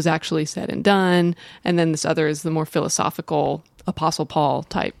what was actually said and done, and then this other is the more philosophical Apostle Paul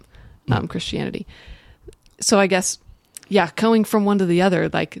type Christianity. So I guess, going from one to the other,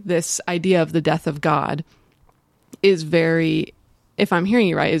 like this idea of the death of God is very, if I'm hearing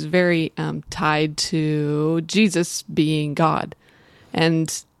you right, is very tied to Jesus being God.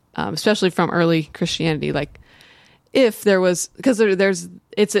 And especially from early Christianity, like if there was, because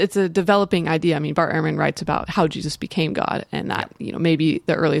it's a developing idea. I mean, Bart Ehrman writes about how Jesus became God, and that, maybe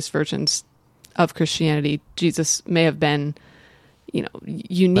the earliest versions of Christianity, Jesus may have been, unique.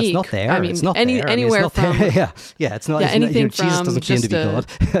 But it's not there. I mean, it's not there. Anywhere it's not from there. It's not. Anything from Jesus doesn't claim to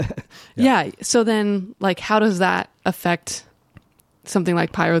be God. So then, like, how does that affect something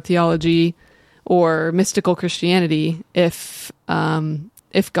like pyrotheology or mystical Christianity if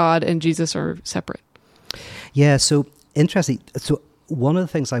God and Jesus are separate? Yeah. So interesting. So one of the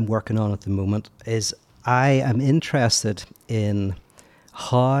things I'm working on at the moment is I am interested in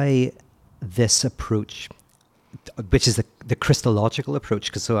how this approach, which is the Christological approach,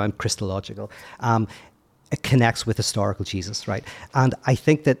 because so I'm Christological, it connects with historical Jesus, right? And I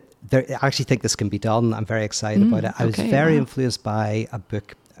think that I actually think this can be done. I'm very excited about it. I was very influenced by a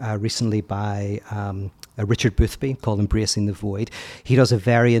book recently by Richard Boothby called Embracing the Void. He does a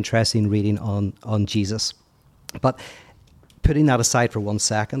very interesting reading on Jesus. But putting that aside for 1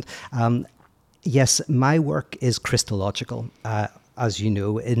 second, yes, my work is Christological, as you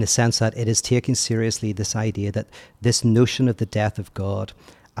know, in the sense that it is taking seriously this idea that this notion of the death of God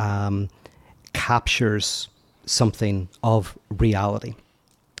captures something of reality.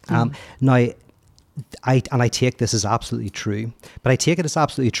 Now, I take this as absolutely true, but I take it as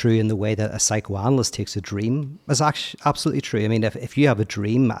absolutely true in the way that a psychoanalyst takes a dream as absolutely true. I mean, if you have a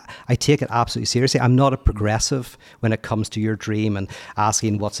dream, I take it absolutely seriously. I'm not a progressive when it comes to your dream and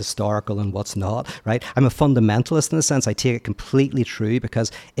asking what's historical and what's not, right? I'm a fundamentalist in the sense I take it completely true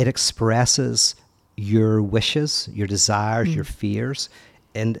because it expresses your wishes, your desires, your fears.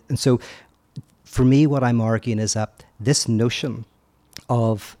 And so for me, what I'm arguing is that this notion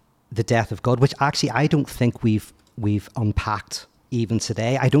of the death of God, which actually I don't think we've unpacked even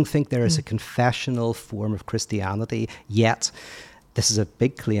today. I don't think there is a confessional form of Christianity yet. This is a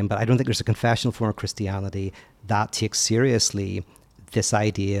big claim, but I don't think there's a confessional form of Christianity that takes seriously this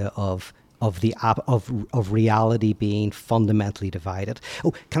idea of reality being fundamentally divided.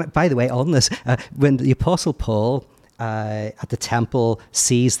 Oh, by the way, on this, when the Apostle Paul at the temple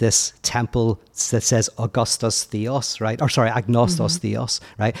sees this temple that says Augustus Theos, right? Or sorry, Agnostos Theos,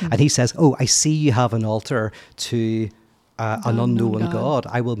 right? And he says, oh, I see you have an altar to an unknown God.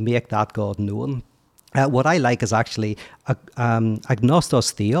 I will make that God known. What I like is actually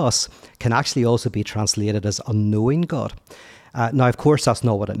Agnostos Theos can actually also be translated as unknowing God. Now, of course, that's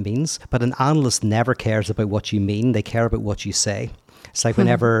not what it means, but an analyst never cares about what you mean. They care about what you say. It's like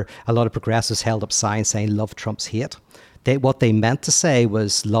whenever a lot of progressives held up signs saying love trumps hate, what they meant to say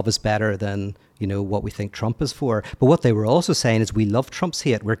was love is better than, you know, what we think Trump is for. But what they were also saying is we love Trump's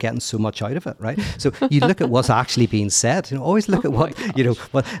hate. We're getting so much out of it, right? So you look at what's actually being said. You know, always look at what, you know,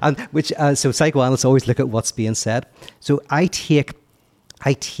 what, and which, so psychoanalysts always look at what's being said. So I take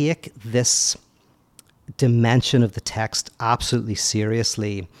this dimension of the text absolutely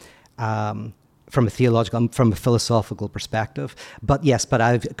seriously, from a theological, from a philosophical perspective, but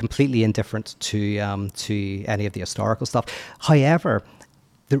I'm completely indifferent to any of the historical stuff. However,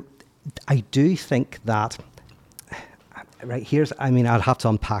 I do think that I'll have to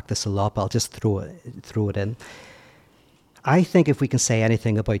unpack this a lot, but I'll just throw it in. I think if we can say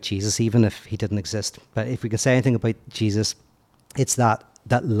anything about Jesus, even if he didn't exist, but if we can say anything about Jesus, it's that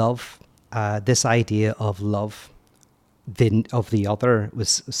love, this idea of love, of the other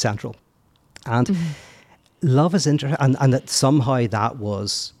was central. And love is interesting, and that somehow that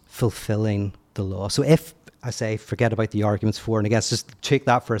was fulfilling the law. So if I say, forget about the arguments for and against, just take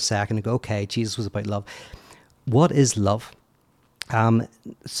that for a second and go, okay, Jesus was about love. What is love?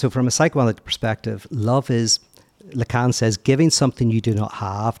 So from a psychoanalytic perspective, love is, Lacan says, giving something you do not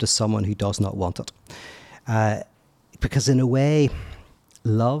have to someone who does not want it. Because in a way,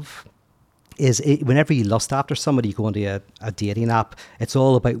 love is, whenever you lust after somebody, you go into a dating app, it's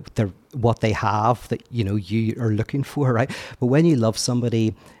all about what they have that, you know, you are looking for, right? But when you love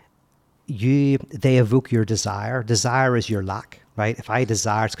somebody, they evoke your desire. Desire is your lack, right? If I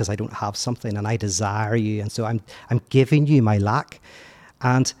desire, it's because I don't have something, and I desire you, and so I'm giving you my lack.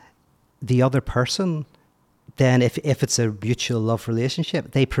 And the other person, then if it's a mutual love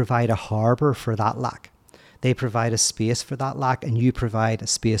relationship, they provide a harbor for that lack. They provide a space for that lack, and you provide a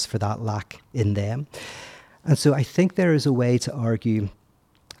space for that lack in them. And so I think there is a way to argue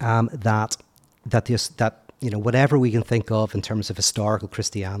that you know, whatever we can think of in terms of historical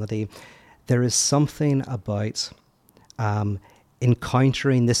Christianity, there is something about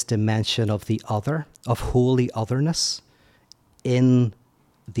encountering this dimension of the other, of holy otherness in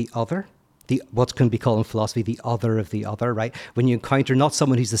the other. What can be called in philosophy the other of the other, right? When you encounter not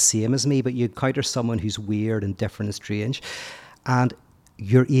someone who's the same as me, but you encounter someone who's weird and different and strange, and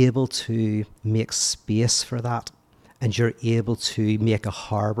you're able to make space for that, and you're able to make a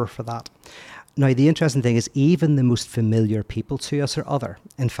harbour for that. Now, the interesting thing is even the most familiar people to us are other.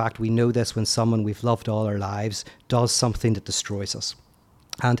 In fact, we know this when someone we've loved all our lives does something that destroys us.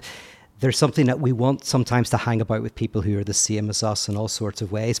 And there's something that we want sometimes to hang about with people who are the same as us in all sorts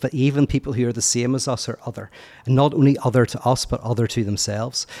of ways, but even people who are the same as us are other. And not only other to us, but other to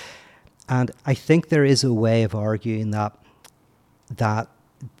themselves. And I think there is a way of arguing that at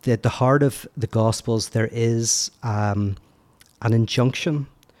the heart of the Gospels, there is an injunction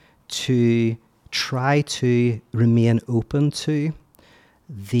to try to remain open to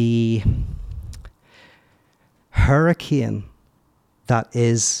the hurricane that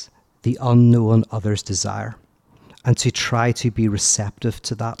is the unknown other's desire, and to try to be receptive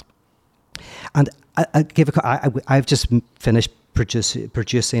to that. And I've just finished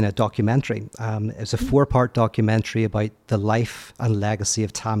producing a documentary. It's a 4-part documentary about the life and legacy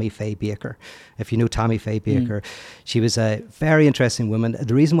of Tammy Faye Baker. If you know Tammy Faye Baker, she was a very interesting woman.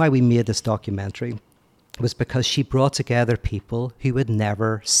 The reason why we made this documentary was because she brought together people who would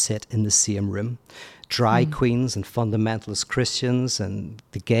never sit in the same room. Drag queens and fundamentalist Christians and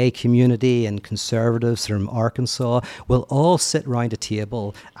the gay community and conservatives from Arkansas will all sit around a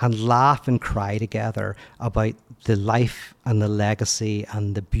table and laugh and cry together about the life and the legacy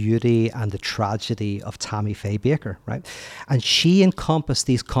and the beauty and the tragedy of Tammy Faye Baker, right? And she encompassed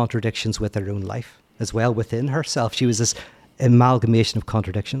these contradictions with her own life as well within herself. She was this amalgamation of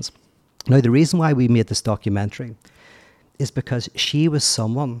contradictions. Now, the reason why we made this documentary is because she was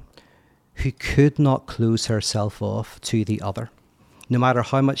someone who could not close herself off to the other, no matter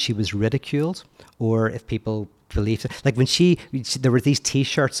how much she was ridiculed or if people believed it. Like when there were these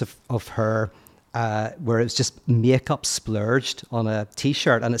T-shirts of her where it was just makeup splurged on a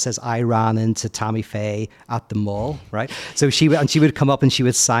T-shirt, and it says, "I ran into Tammy Faye at the mall," right? So she would come up and she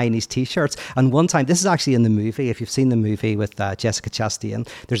would sign these T-shirts. And one time, this is actually in the movie, if you've seen the movie with Jessica Chastain,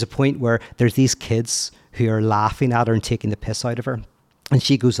 there's a point where there's these kids who are laughing at her and taking the piss out of her. And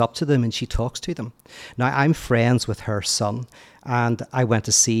she goes up to them and she talks to them. Now, I'm friends with her son, and I went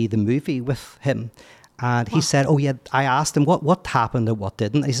to see the movie with him. And he said, "Oh, yeah," I asked him, what happened and what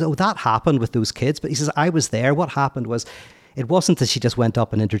didn't? He said, "Oh, that happened with those kids." But he says, "I was there. What happened was, it wasn't that she just went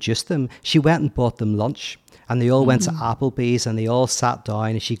up and introduced them. She went and bought them lunch. And they all went to Applebee's and they all sat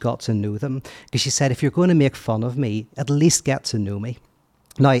down and she got to know them. Because she said, if you're going to make fun of me, at least get to know me."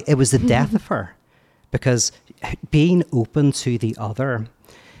 Now, it was the death of her. Because being open to the other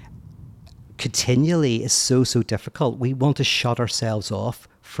continually is so difficult. We want to shut ourselves off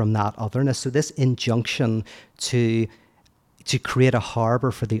from that otherness. So this injunction to create a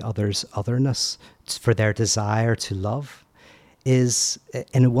harbor for the other's otherness, for their desire to love, is,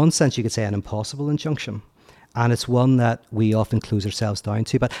 in one sense, you could say, an impossible injunction. And it's one that we often close ourselves down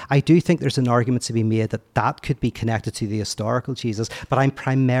to. But I do think there's an argument to be made that could be connected to the historical Jesus. But I'm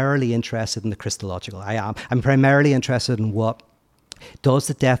primarily interested in the Christological. I'm primarily interested in what does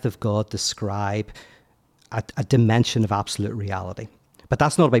the death of God describe a dimension of absolute reality. But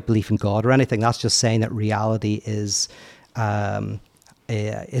that's not about belief in God or anything. That's just saying that reality is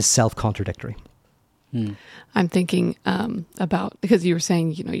self-contradictory. I'm thinking about, because you were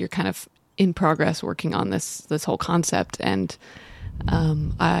saying, you're kind of in progress working on this whole concept, and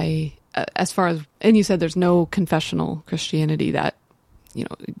as far as, and you said there's no confessional Christianity that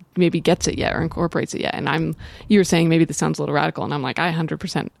maybe gets it yet or incorporates it yet, and you were saying maybe this sounds a little radical, and I'm like, I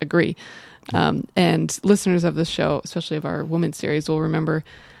 100% agree. And listeners of this show, especially of our women's series, will remember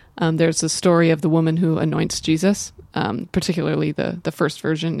there's a story of the woman who anoints Jesus, particularly the first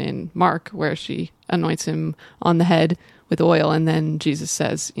version in Mark, where she anoints him on the head with oil, and then Jesus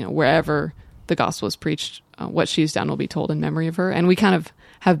says, wherever the gospel is preached, what she's done will be told in memory of her. And we kind of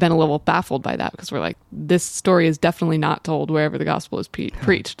have been a little baffled by that, because we're like, this story is definitely not told wherever the gospel is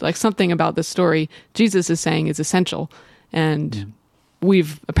preached. Like, something about this story Jesus is saying is essential, and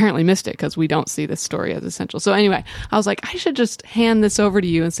we've apparently missed it because we don't see this story as essential. So anyway, I was like, I should just hand this over to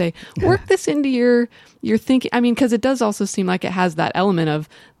you and say, work this into your thinking. I mean, because it does also seem like it has that element of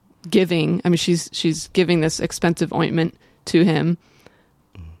giving. I mean, she's giving this expensive ointment to him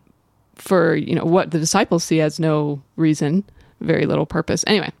for what the disciples see as no reason, very little purpose.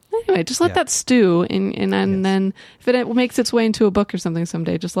 Anyway, just let that stew, and then if it makes its way into a book or something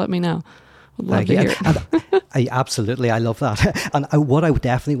someday, just let me know. I'd love to hear it. Absolutely, I love that. And what I would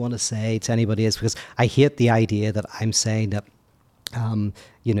definitely want to say to anybody is, because I hate the idea that I'm saying that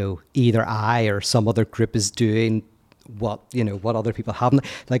either I or some other group is doing what other people haven't.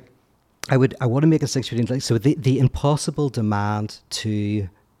 Like, I want to make a distinction between, so the impossible demand to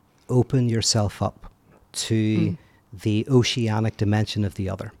open yourself up to the oceanic dimension of the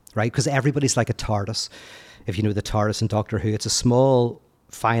other, right? Because everybody's like a TARDIS. If you know the TARDIS in Doctor Who, it's a small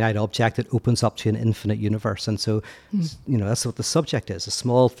finite object that opens up to an infinite universe. And so, that's what the subject is, a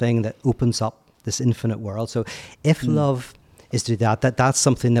small thing that opens up this infinite world. So if love is to do that's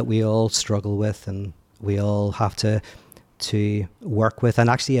something that we all struggle with and we all have to work with. And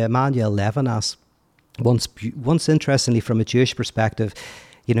actually, Emmanuel Levinas, once interestingly, from a Jewish perspective,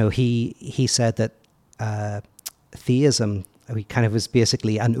 he said that theism, we kind of was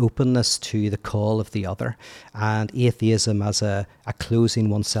basically an openness to the call of the other, and atheism as a closing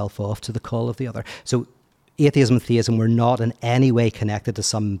oneself off to the call of the other. So atheism and theism were not in any way connected to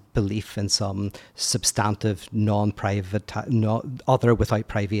some belief in some substantive, non-private, other without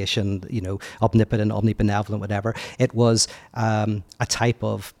privation, omnipotent, omnibenevolent, whatever. It was a type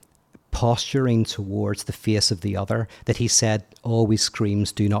of posturing towards the face of the other that he said always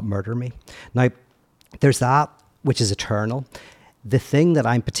screams, "Do not murder me." Now, there's that, which is eternal. The thing that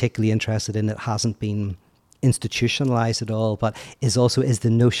I'm particularly interested in that hasn't been institutionalized at all, but is the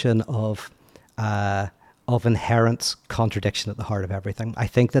notion of inherent contradiction at the heart of everything. I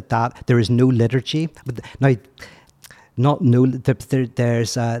think that there is no liturgy. Now,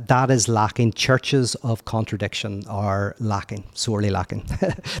 that is lacking. Churches of contradiction are lacking, sorely lacking.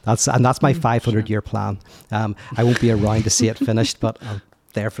 That's my 500-year plan. I won't be around to see it finished, but I'm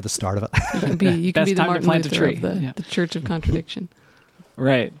there for the start of it. You can be the Martin Luther of the Church of Contradiction.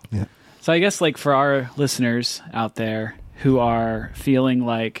 Right. Yeah. So I guess like for our listeners out there who are feeling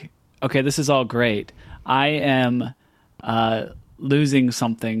like, okay, this is all great, I am losing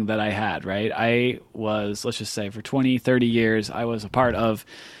something that I had, right? I was, let's just say for 20, 30 years, I was a part of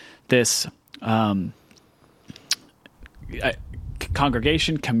this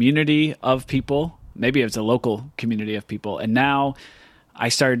congregation, community of people. Maybe it was a local community of people. And now I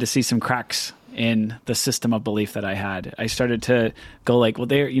started to see some cracks in the system of belief that I had. I started to go like, well,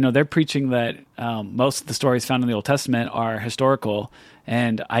 they're preaching that most of the stories found in the Old Testament are historical,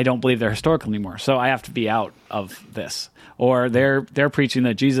 and I don't believe they're historical anymore. So I have to be out of this. Or they're preaching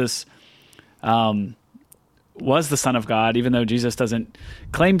that Jesus was the Son of God, even though Jesus doesn't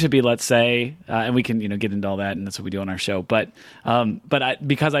claim to be, let's say, and we can get into all that, and that's what we do on our show. But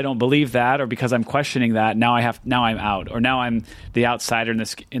because I don't believe that, or because I'm questioning that, now I'm out, or now I'm the outsider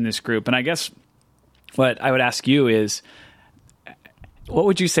in this group. And I guess what I would ask you is, what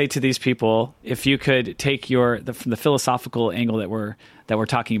would you say to these people if you could take from the philosophical angle that we're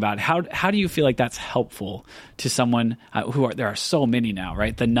talking about? How do you feel like that's helpful to someone there are so many now,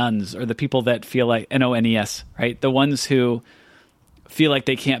 right? The nuns, or the people that feel like NONES, right? The ones who feel like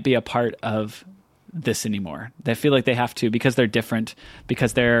they can't be a part of this anymore. They feel like they have to because they're different,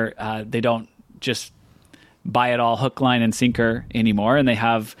 because they don't just buy it all hook, line, and sinker anymore, and they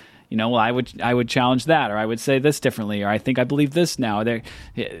have. Well, I would challenge that, or I would say this differently, or I think I believe this now. They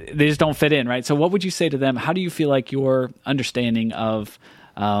just don't fit in, right? So what would you say to them? How do you feel like your understanding of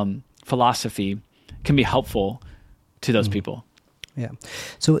philosophy can be helpful to those people? Yeah.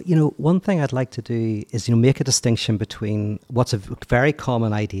 So, one thing I'd like to do is, make a distinction between what's a very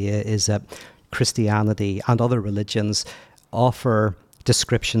common idea is that Christianity and other religions offer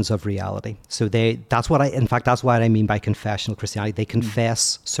descriptions of reality. So that's what I mean by confessional Christianity. They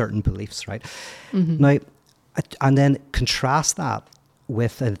confess certain beliefs, right? Mm-hmm. Now, and then contrast that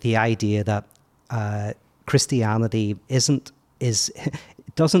with the idea that Christianity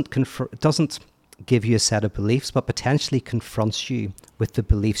doesn't give you a set of beliefs, but potentially confronts you with the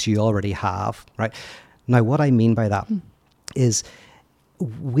beliefs you already have, right? Now, what I mean by that is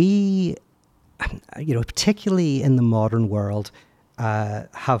we, particularly in the modern world,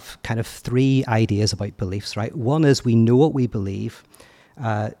 have kind of three ideas about beliefs, right? One is we know what we believe.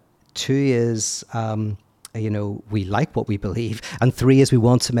 Two is, we like what we believe. And three is we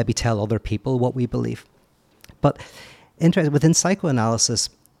want to maybe tell other people what we believe. But within psychoanalysis,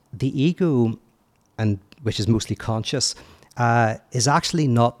 the ego, and which is mostly conscious, is actually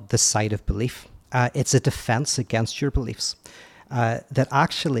not the site of belief. It's a defense against your beliefs. That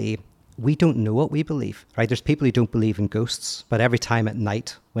actually, we don't know what we believe, right? There's people who don't believe in ghosts, but every time at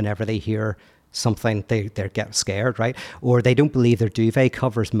night, whenever they hear something, they get scared, right? Or they don't believe their duvet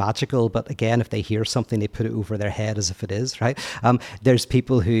cover is magical, but again, if they hear something, they put it over their head as if it is, right? There's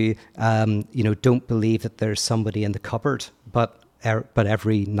people who, don't believe that there's somebody in the cupboard, but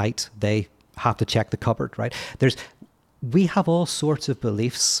every night they have to check the cupboard, right? We have all sorts of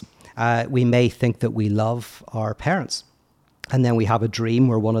beliefs. We may think that we love our parents, and then we have a dream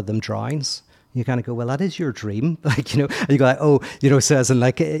where one of them drowns. You kind of go, well, that is your dream. And you go like, oh, says, and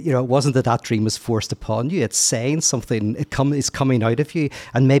it wasn't that dream was forced upon you. It's saying something, it's coming out of you.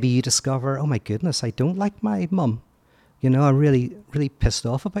 And maybe you discover, oh my goodness, I don't like my mum. I'm really, really pissed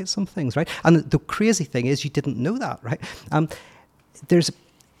off about some things, right? And the crazy thing is you didn't know that, right?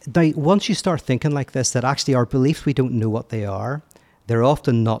 Once you start thinking like this, that actually our beliefs, we don't know what they are. They're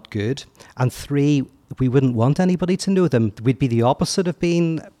often not good. And three, we wouldn't want anybody to know them. We'd be the opposite of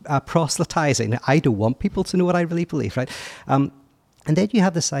being proselytizing. I don't want people to know what I really believe, right? And then you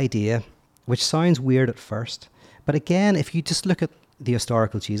have this idea, which sounds weird at first. But again, if you just look at the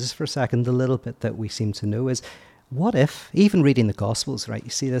historical Jesus for a second, the little bit that we seem to know is what if, even reading the Gospels, right,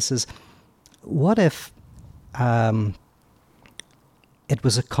 you see this as, what if it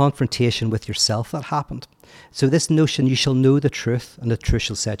was a confrontation with yourself that happened? So this notion, you shall know the truth and the truth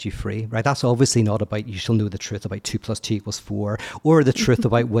shall set you free, right? That's obviously not about you shall know the truth about 2 + 2 = 4, or the truth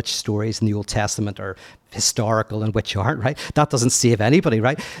about which stories in the Old Testament are historical and which aren't, right? That doesn't save anybody,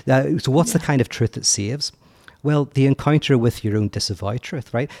 right? So what's the kind of truth that saves? Well, the encounter with your own disavowed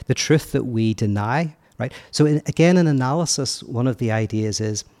truth, right? The truth that we deny, right? So again, in analysis, one of the ideas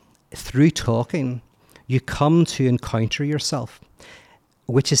is through talking, you come to encounter yourself,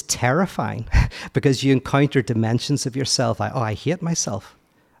 which is terrifying because you encounter dimensions of yourself like, oh, I hate myself.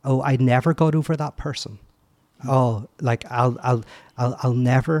 Oh, I never got over that person. Oh, like I'll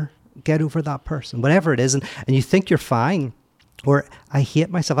never get over that person, whatever it is. And you think you're fine, or I hate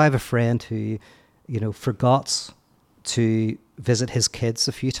myself. I have a friend who, forgot to visit his kids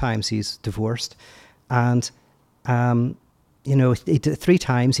a few times. He's divorced. And, 3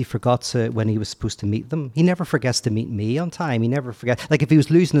 times he forgot to, when he was supposed to meet them. He never forgets to meet me on time. He never forgets. Like if he was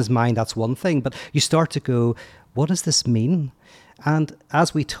losing his mind, that's one thing. But you start to go, what does this mean? And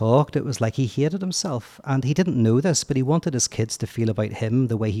as we talked, it was like he hated himself. And he didn't know this, but he wanted his kids to feel about him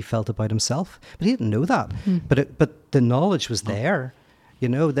the way he felt about himself. But he didn't know that. But the knowledge was there.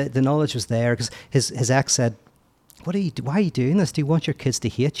 The knowledge was there because his ex said, why are you doing this? Do you want your kids to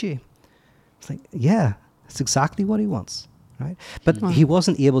hate you? It's like, yeah, that's exactly what he wants. Right? But he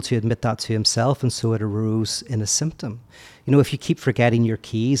wasn't able to admit that to himself, and so it arose in a symptom. If you keep forgetting your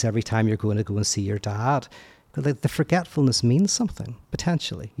keys every time you're going to go and see your dad, the forgetfulness means something,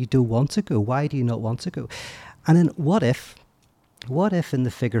 potentially. You don't want to go. Why do you not want to go? And then what if in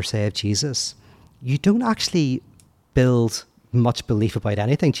the figure, say, of Jesus, you don't actually build much belief about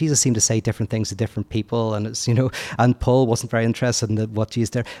anything? Jesus seemed to say different things to different people, and it's, and Paul wasn't very interested in what Jesus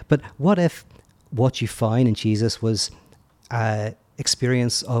did. But what if what you find in Jesus was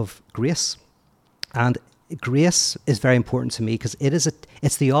experience of grace? And grace is very important to me because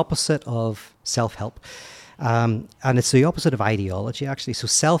it's the opposite of self-help. And it's the opposite of ideology, actually. So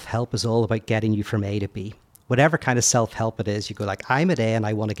self-help is all about getting you from A to B. Whatever kind of self-help it is, you go like, I'm at A and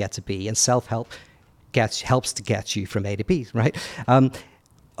I want to get to B. And self-help helps to get you from A to B, right?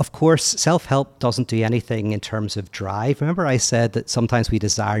 Of course, self-help doesn't do anything in terms of drive. Remember I said that sometimes we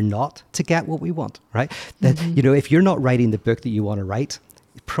desire not to get what we want, right? That, if you're not writing the book that you want to write,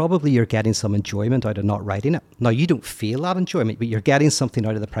 probably you're getting some enjoyment out of not writing it. Now, you don't feel that enjoyment, but you're getting something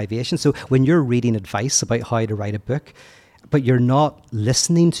out of the privation. So when you're reading advice about how to write a book, but you're not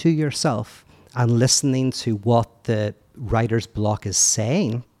listening to yourself and listening to what the writer's block is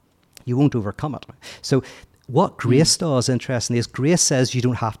saying, you won't overcome it. So what grace does, interestingly, is grace says you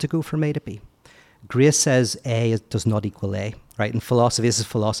don't have to go from A to B. Grace says A does not equal A, right? In philosophy, this is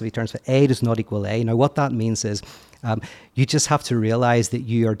philosophy terms, but A does not equal A. Now, what that means is you just have to realize that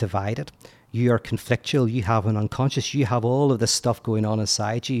you are divided. You are conflictual. You have an unconscious. You have all of this stuff going on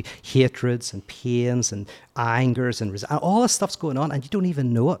inside you, hatreds and pains and angers and all this stuff's going on, and you don't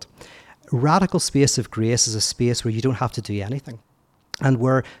even know it. Radical space of grace is a space where you don't have to do anything, and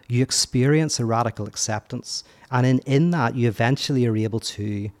where you experience a radical acceptance. And in that, you eventually are able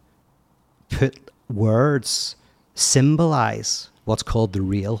to put words, symbolize what's called the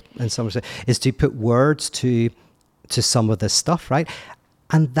real, in some way, is to put words to some of this stuff, right?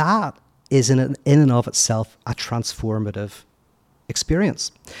 And that is in and of itself a transformative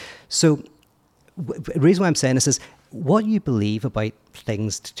experience. So the reason why I'm saying this is what you believe about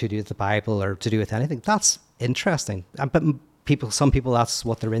things to do with the Bible or to do with anything, that's interesting. But some people that's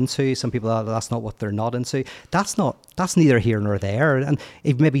what they're into. Some people that's not what they're not into. That's neither here nor there. And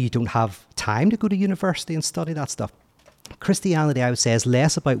if maybe you don't have time to go to university and study that stuff. Christianity, I would say, is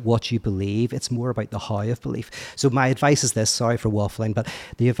less about what you believe. It's more about the how of belief. So my advice is this, sorry for waffling, but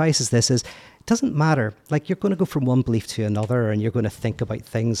the advice is this, is it doesn't matter. Like, you're going to go from one belief to another and you're going to think about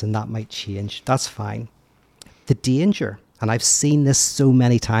things and that might change. That's fine. The danger, and I've seen this so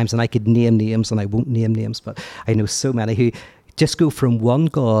many times, and I could name names and I won't name names, but I know so many who just go from one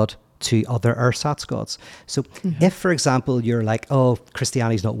God to other ersatz gods. So if, for example, you're like, oh,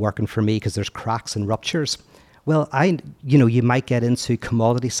 Christianity's not working for me because there's cracks and ruptures. Well, you might get into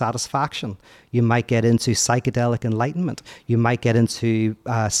commodity satisfaction. You might get into psychedelic enlightenment. You might get into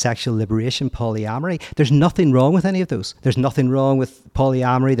sexual liberation, polyamory. There's nothing wrong with any of those. There's nothing wrong with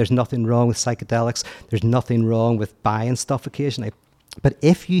polyamory. There's nothing wrong with psychedelics. There's nothing wrong with buying stuff occasionally. But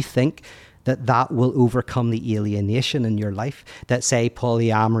if you think that will overcome the alienation in your life, that say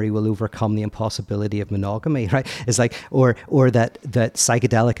polyamory will overcome the impossibility of monogamy, right? It's like, or that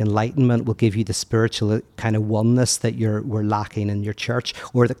psychedelic enlightenment will give you the spiritual kind of oneness that we're lacking in your church,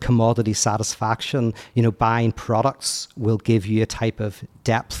 or that commodity satisfaction, buying products will give you a type of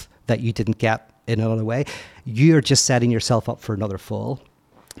depth that you didn't get in another way. You're just setting yourself up for another fall.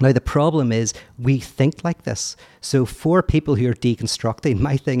 Now, the problem is we think like this. So for people who are deconstructing,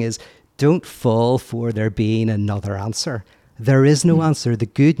 my thing is, don't fall for there being another answer. There is no answer. The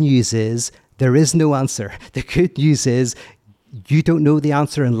good news is there is no answer. The good news is you don't know the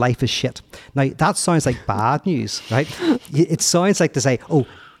answer and life is shit. Now, that sounds like bad news, right? It sounds like to say, oh,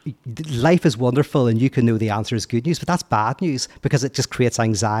 life is wonderful and you can know the answer is good news, but that's bad news because it just creates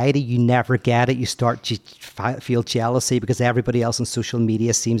anxiety. You never get it. You start to feel jealousy because everybody else on social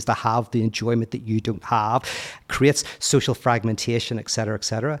media seems to have the enjoyment that you don't have. Creates social fragmentation, et cetera, et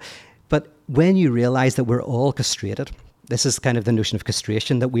cetera. But when you realize that we're all castrated, this is kind of the notion of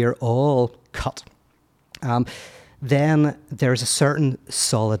castration, that we are all cut, then there's a certain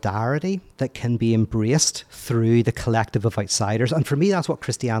solidarity that can be embraced through the collective of outsiders. And for me, that's what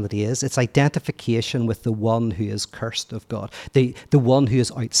Christianity is. It's identification with the one who is cursed of God, the one who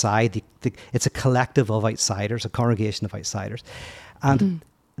is outside. It's a collective of outsiders, a congregation of outsiders. And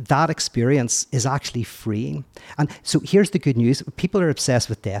that experience is actually freeing. And so here's the good news. People are obsessed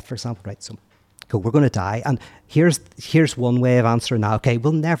with death, for example, right? So we're going to die. And here's one way of answering that. Okay,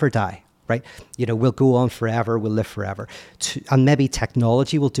 we'll never die. Right? We'll go on forever, we'll live forever. And maybe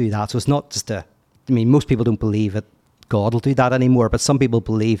technology will do that. So it's not just most people don't believe that God will do that anymore, but some people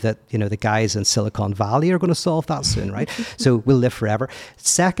believe that, the guys in Silicon Valley are going to solve that soon, right? So we'll live forever.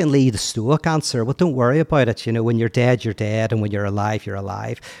 Secondly, the Stoic answer, well, don't worry about it. When you're dead, you're dead. And when you're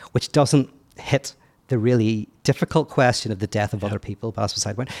alive, which doesn't hit the really difficult question of the death of other people, but that's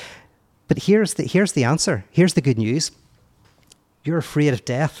beside the point. But here's the answer. Here's the good news. You're afraid of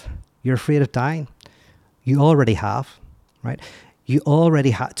death. You're afraid of dying. You already have, right? You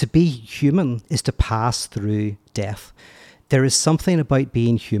already have. To be human is to pass through death. There is something about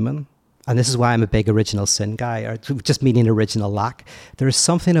being human, and this is why I'm a big original sin guy, or just meaning original lack. There is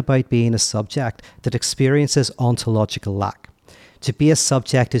something about being a subject that experiences ontological lack. To be a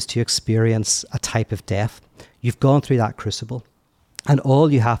subject is to experience a type of death. You've gone through that crucible. And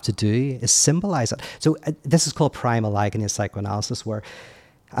all you have to do is symbolize it. So this is called primal agony in psychoanalysis, where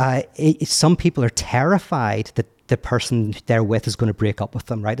some people are terrified that the person they're with is going to break up with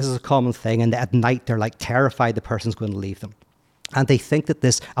them, right? This is a common thing. And at night, they're like terrified the person's going to leave them. And they think that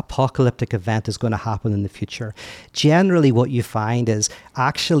this apocalyptic event is going to happen in the future. Generally, what you find is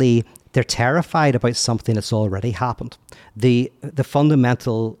actually they're terrified about something that's already happened. The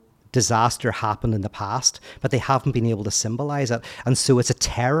fundamental disaster happened in the past, but they haven't been able to symbolize it. And so it's a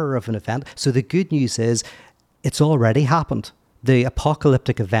terror of an event. So the good news is it's already happened. The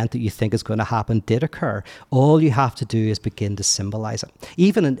apocalyptic event that you think is going to happen did occur. All you have to do is begin to symbolize it.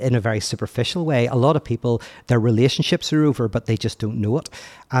 Even in a very superficial way, a lot of people, their relationships are over, but they just don't know it.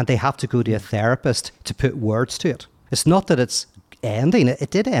 And they have to go to a therapist to put words to it. It's not that it's ending.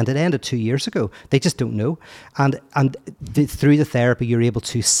 It did end. It ended 2 years ago. They just don't know. And through the therapy, you're able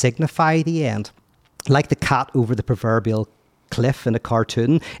to signify the end. Like the cat over the proverbial cliff in a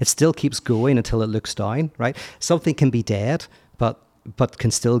cartoon, it still keeps going until it looks down, right? Something can be dead, but can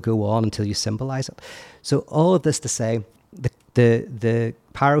still go on until you symbolize it. So all of this to say, the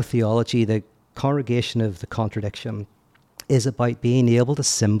parotheology, the congregation of the contradiction, is about being able to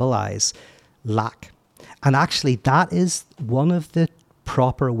symbolize lack. And actually, that is one of the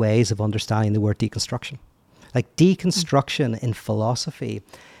proper ways of understanding the word deconstruction. Like deconstruction in philosophy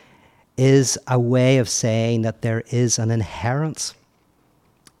is a way of saying that there is an inherent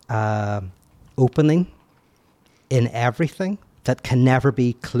opening in everything that can never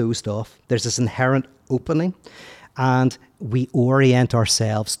be closed off. There's this inherent opening, and we orient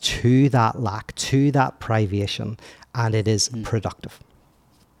ourselves to that lack, to that privation, and it is productive.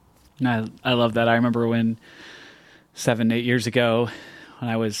 I love that. I remember when 7-8 years ago,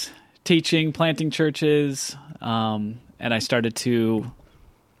 when I was teaching, planting churches, and I started to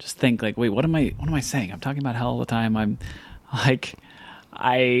just think like, wait, what am I saying? I'm talking about hell all the time. I'm like,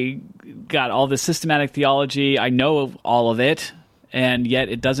 I got all this systematic theology. I know all of it, and yet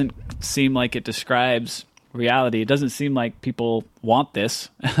it doesn't seem like it describes reality. It doesn't seem like people want this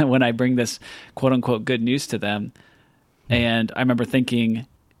when I bring this quote unquote good news to them. And I remember thinking,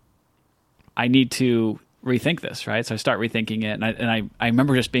 I need to rethink this, right? So I start rethinking it, and I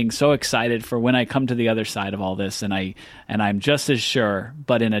remember just being so excited for when I come to the other side of all this, and I'm just as sure,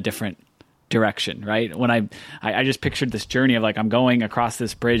 but in a different direction, right? When I just pictured this journey of like, I'm going across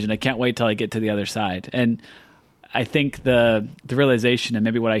this bridge and I can't wait till I get to the other side. And I think the realization, and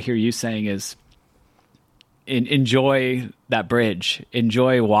maybe what I hear you saying, is enjoy that bridge,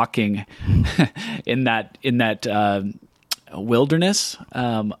 enjoy walking in that wilderness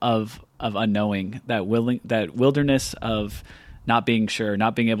of unknowing, that wilderness of not being sure,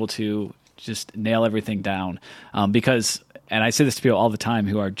 not being able to just nail everything down, because. And I say this to people all the time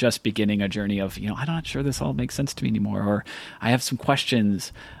who are just beginning a journey of, I'm not sure this all makes sense to me anymore, or I have some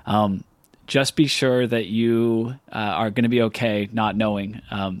questions. Just be sure that you are going to be okay not knowing,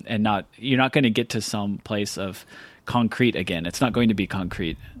 and you're not going to get to some place of concrete again. It's not going to be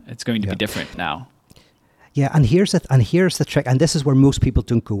concrete. It's going to be different now. Yeah, and here's the trick, and this is where most people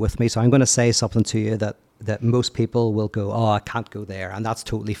don't go with me. So I'm going to say something to you that most people will go, oh, I can't go there, and that's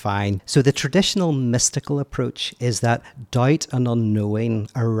totally fine. So the traditional mystical approach is that doubt and unknowing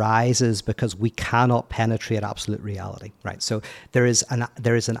arises because we cannot penetrate absolute reality, right? So there is an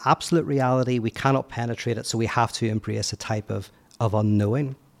absolute reality, we cannot penetrate it, so we have to embrace a type of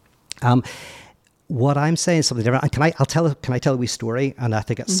unknowing. What I'm saying is something different. And can I tell a wee story? And I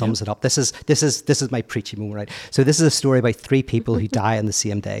think it sums it up. This is my preachy moment, right? So this is a story about 3 people who die on the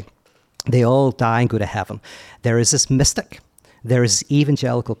same day. They all die and go to heaven. There is this mystic, there is this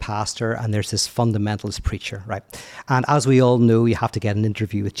evangelical pastor, and there's this fundamentalist preacher, right? And as we all know, you have to get an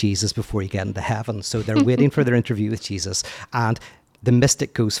interview with Jesus before you get into heaven. So they're waiting for their interview with Jesus, and the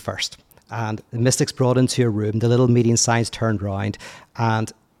mystic goes first. And the mystic's brought into a room, the little meeting sign's turned round,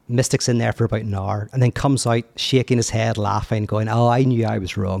 and mystic's in there for about an hour, and then comes out shaking his head, laughing, going, oh, I knew I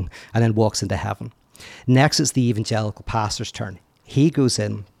was wrong, and then walks into heaven. Next, it's the evangelical pastor's turn. He goes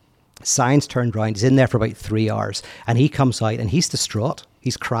in, sign's turned round, he's in there for about 3 hours, and he comes out and he's distraught.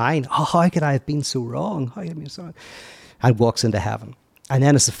 He's crying, oh, how could I have been so wrong? How could I be so wrong? And walks into heaven. And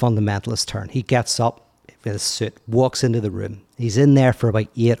then it's the fundamentalist turn. He gets up with his suit, walks into the room. He's in there for about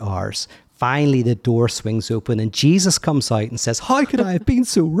 8 hours. Finally, the door swings open and Jesus comes out and says, how could I have been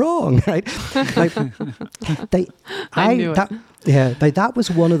so wrong? Right? That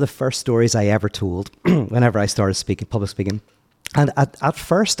was one of the first stories I ever told whenever I started public speaking. And at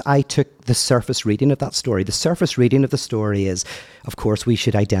first, I took the surface reading of that story. The surface reading of the story is, of course, we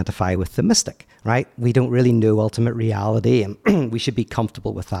should identify with the mystic, right? We don't really know ultimate reality, and we should be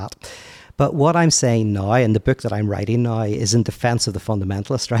comfortable with that. But what I'm saying now, in the book that I'm writing now, is in defense of the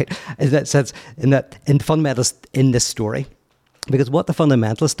fundamentalist, right? That says in the fundamentalist in this story, because what the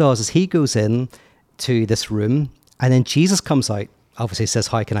fundamentalist does is he goes in to this room, and then Jesus comes out. Obviously says,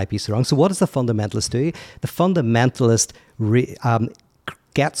 how can I be so wrong? So what does the fundamentalist do? The fundamentalist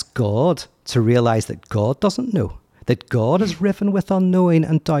gets God to realize that God doesn't know, that God is riven with unknowing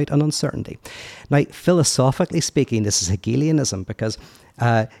and doubt and uncertainty. Now, philosophically speaking, this is Hegelianism, because,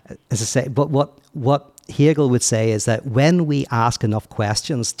 as I say, but what Hegel would say is that when we ask enough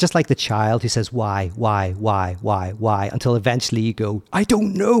questions, just like the child who says, why, until eventually you go, I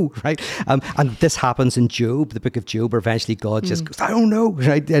don't know, right? And this happens in Job, the book of Job, where eventually God just goes, I don't know,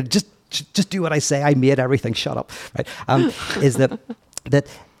 right? Just do what I say. I made everything. Shut up, right? Is that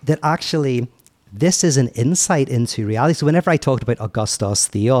actually this is an insight into reality. So whenever I talked about Augustos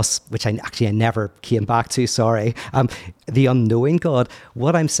Theos, which I never came back to, sorry, the unknowing God,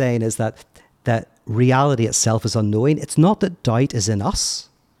 what I'm saying is that reality itself is unknowing. It's not that doubt is in us,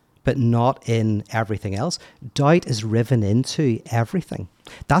 but not in everything else. Doubt is riven into everything.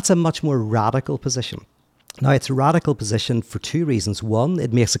 That's a much more radical position. Now, it's a radical position for 2 reasons. One,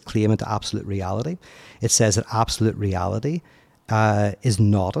 it makes a claim into absolute reality. It says that absolute reality is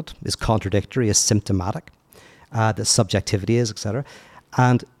knotted, is contradictory, is symptomatic, that subjectivity is, etc.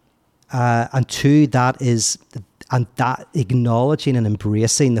 And 2, that acknowledging and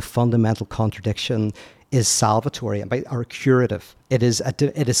embracing the fundamental contradiction is salvatory or curative. It is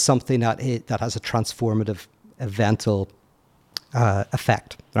something that has a transformative, eventual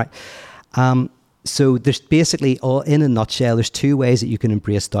effect, right? So there's basically, in a nutshell, there's 2 ways that you can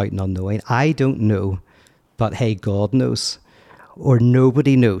embrace doubt and unknowing. I don't know, but hey, God knows. Or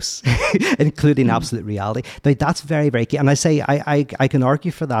nobody knows, including absolute reality. Now, that's very, very key. And I say I can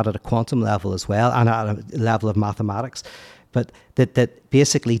argue for that at a quantum level as well, and at a level of mathematics. But that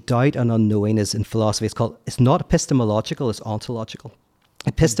basically doubt and unknowing is, in philosophy, it's not epistemological, it's ontological.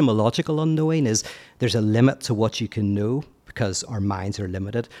 Epistemological unknowing is there's a limit to what you can know because our minds are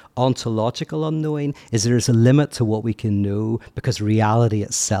limited. Ontological unknowing is there's a limit to what we can know because reality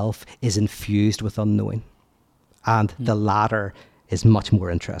itself is infused with unknowing. And the latter is much more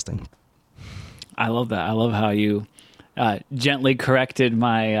interesting. I love that. I love how you gently corrected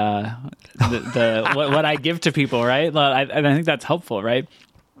my what I give to people, right? I think that's helpful, right?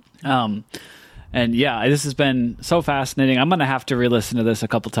 And yeah, this has been so fascinating. I'm going to have to re-listen to this a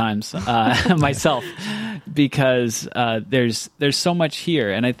couple times myself, because there's so much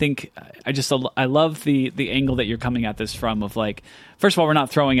here. And I think I love the angle that you're coming at this from, of like, first of all, we're not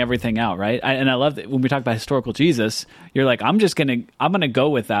throwing everything out, right? And I love that when we talk about historical Jesus, you're like, I'm going to go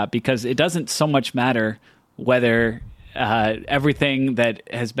with that, because it doesn't so much matter whether everything that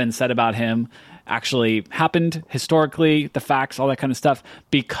has been said about him actually happened historically, the facts, all that kind of stuff,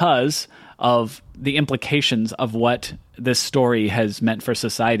 because of the implications of what this story has meant for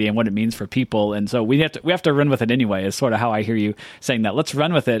society and what it means for people. And so we have to run with it anyway, is sort of how I hear you saying that. Let's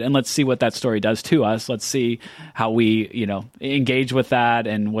run with it and let's see what that story does to us. Let's see how we, engage with that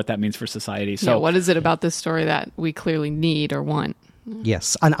and what that means for society. So what is it about this story that we clearly need or want?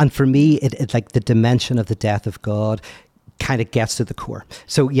 Yes. And for me, it like the dimension of the death of God kind of gets to the core.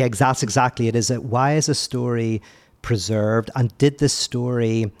 So yeah, that's exactly it. Is that why is a story preserved? And did this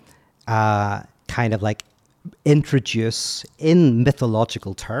story kind of like introduce in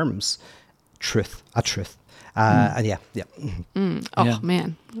mythological terms a truth? And yeah.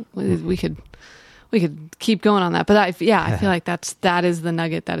 Man, we could keep going on that, but I feel like that is the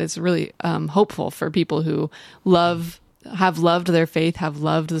nugget that is really hopeful for people who have loved their faith, have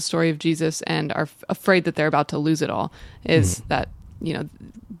loved the story of Jesus, and are afraid that they're about to lose it all. Is that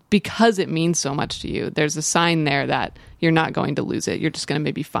because it means so much to you, there's a sign there that you're not going to lose it. You're just going to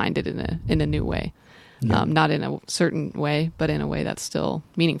maybe find it in a new way, not in a certain way, but in a way that's still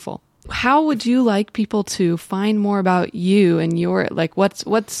meaningful. How would you like people to find more about you and your, like, what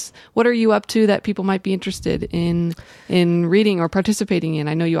are you up to that people might be interested in reading or participating in?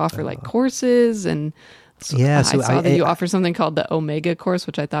 I know you offer like courses, and I saw that you offer something called the Omega course,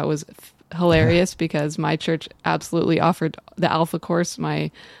 which I thought was hilarious because my church absolutely offered the Alpha course my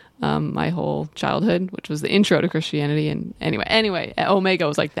whole childhood, which was the intro to Christianity. And anyway, Omega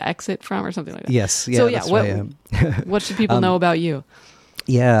was like the exit from, or something like that. Yes. Yeah, so yeah, what should people know about you?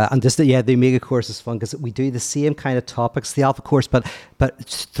 Yeah, and the Omega course is fun because we do the same kind of topics, the Alpha course, but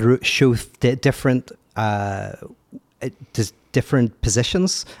show different different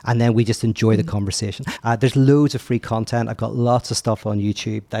positions, and then we just enjoy the conversation. There's loads of free content. I've got lots of stuff on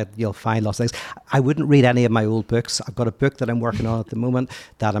YouTube that you'll find lots of things. I wouldn't read any of my old books. I've got a book that I'm working on at the moment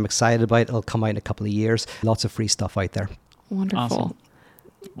that I'm excited about. It'll come out in a couple of years. Lots of free stuff out there. Wonderful. Awesome.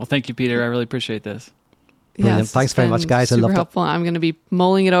 Well, thank you, Peter. I really appreciate this. Brilliant. Thanks very much, guys. I Super loved it. helpful. I'm going to be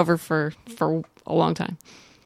mulling it over for a long time.